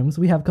sometimes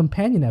we have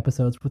companion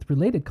episodes with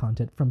related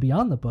content from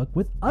beyond the book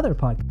with other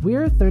podcasts.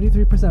 We're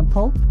 33%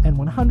 Pulp and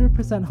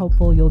 100%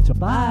 hopeful you'll join.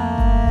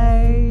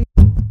 Bye!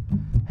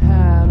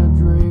 Had a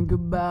drink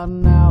about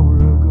an hour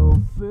ago.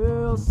 will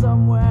fill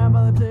somewhere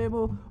by the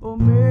table, or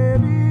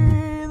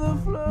maybe the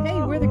floor.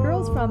 Hey, we're the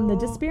girls from the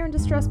Despair and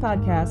Distress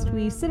podcast.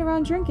 We sit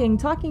around drinking,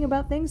 talking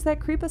about things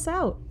that creep us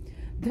out.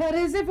 That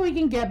is if we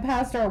can get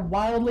past our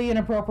wildly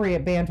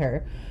inappropriate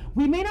banter.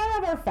 We may not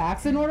have our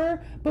facts in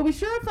order, but we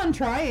sure have fun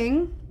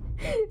trying.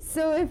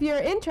 So if you're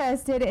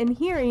interested in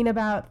hearing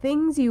about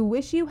things you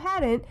wish you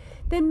hadn't,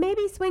 then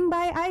maybe swing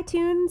by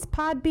iTunes,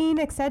 Podbean,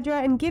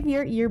 etc. and give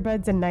your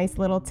earbuds a nice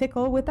little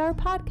tickle with our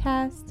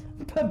podcast.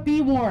 But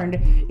be warned,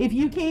 if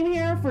you came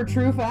here for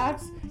true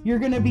facts, you're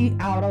gonna be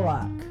out of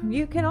luck.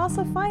 You can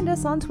also find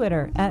us on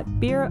Twitter at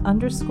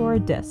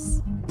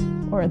beer_dis.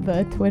 Or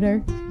the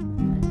Twitter.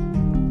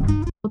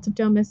 Cult of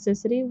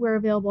Domesticity. We're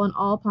available on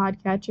all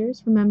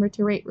podcatchers. Remember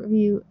to rate,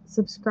 review,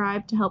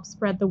 subscribe to help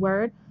spread the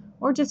word,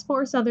 or just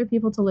force other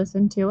people to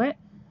listen to it.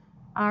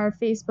 Our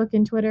Facebook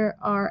and Twitter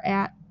are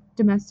at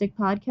Domestic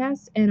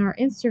Podcast, and our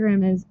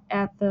Instagram is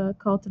at the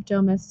Cult of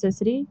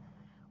Domesticity.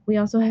 We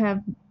also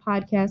have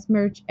podcast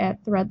merch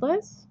at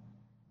Threadless.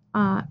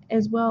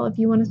 As well, if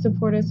you want to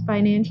support us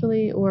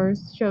financially or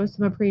show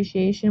some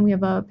appreciation, we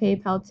have a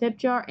PayPal tip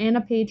jar and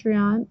a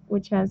Patreon,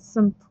 which has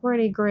some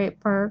pretty great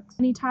perks.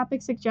 Any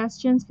topic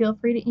suggestions, feel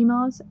free to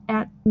email us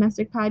at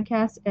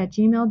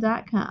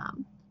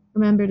domesticpodcast@gmail.com.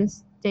 Remember to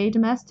stay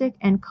domestic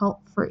and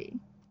cult-free.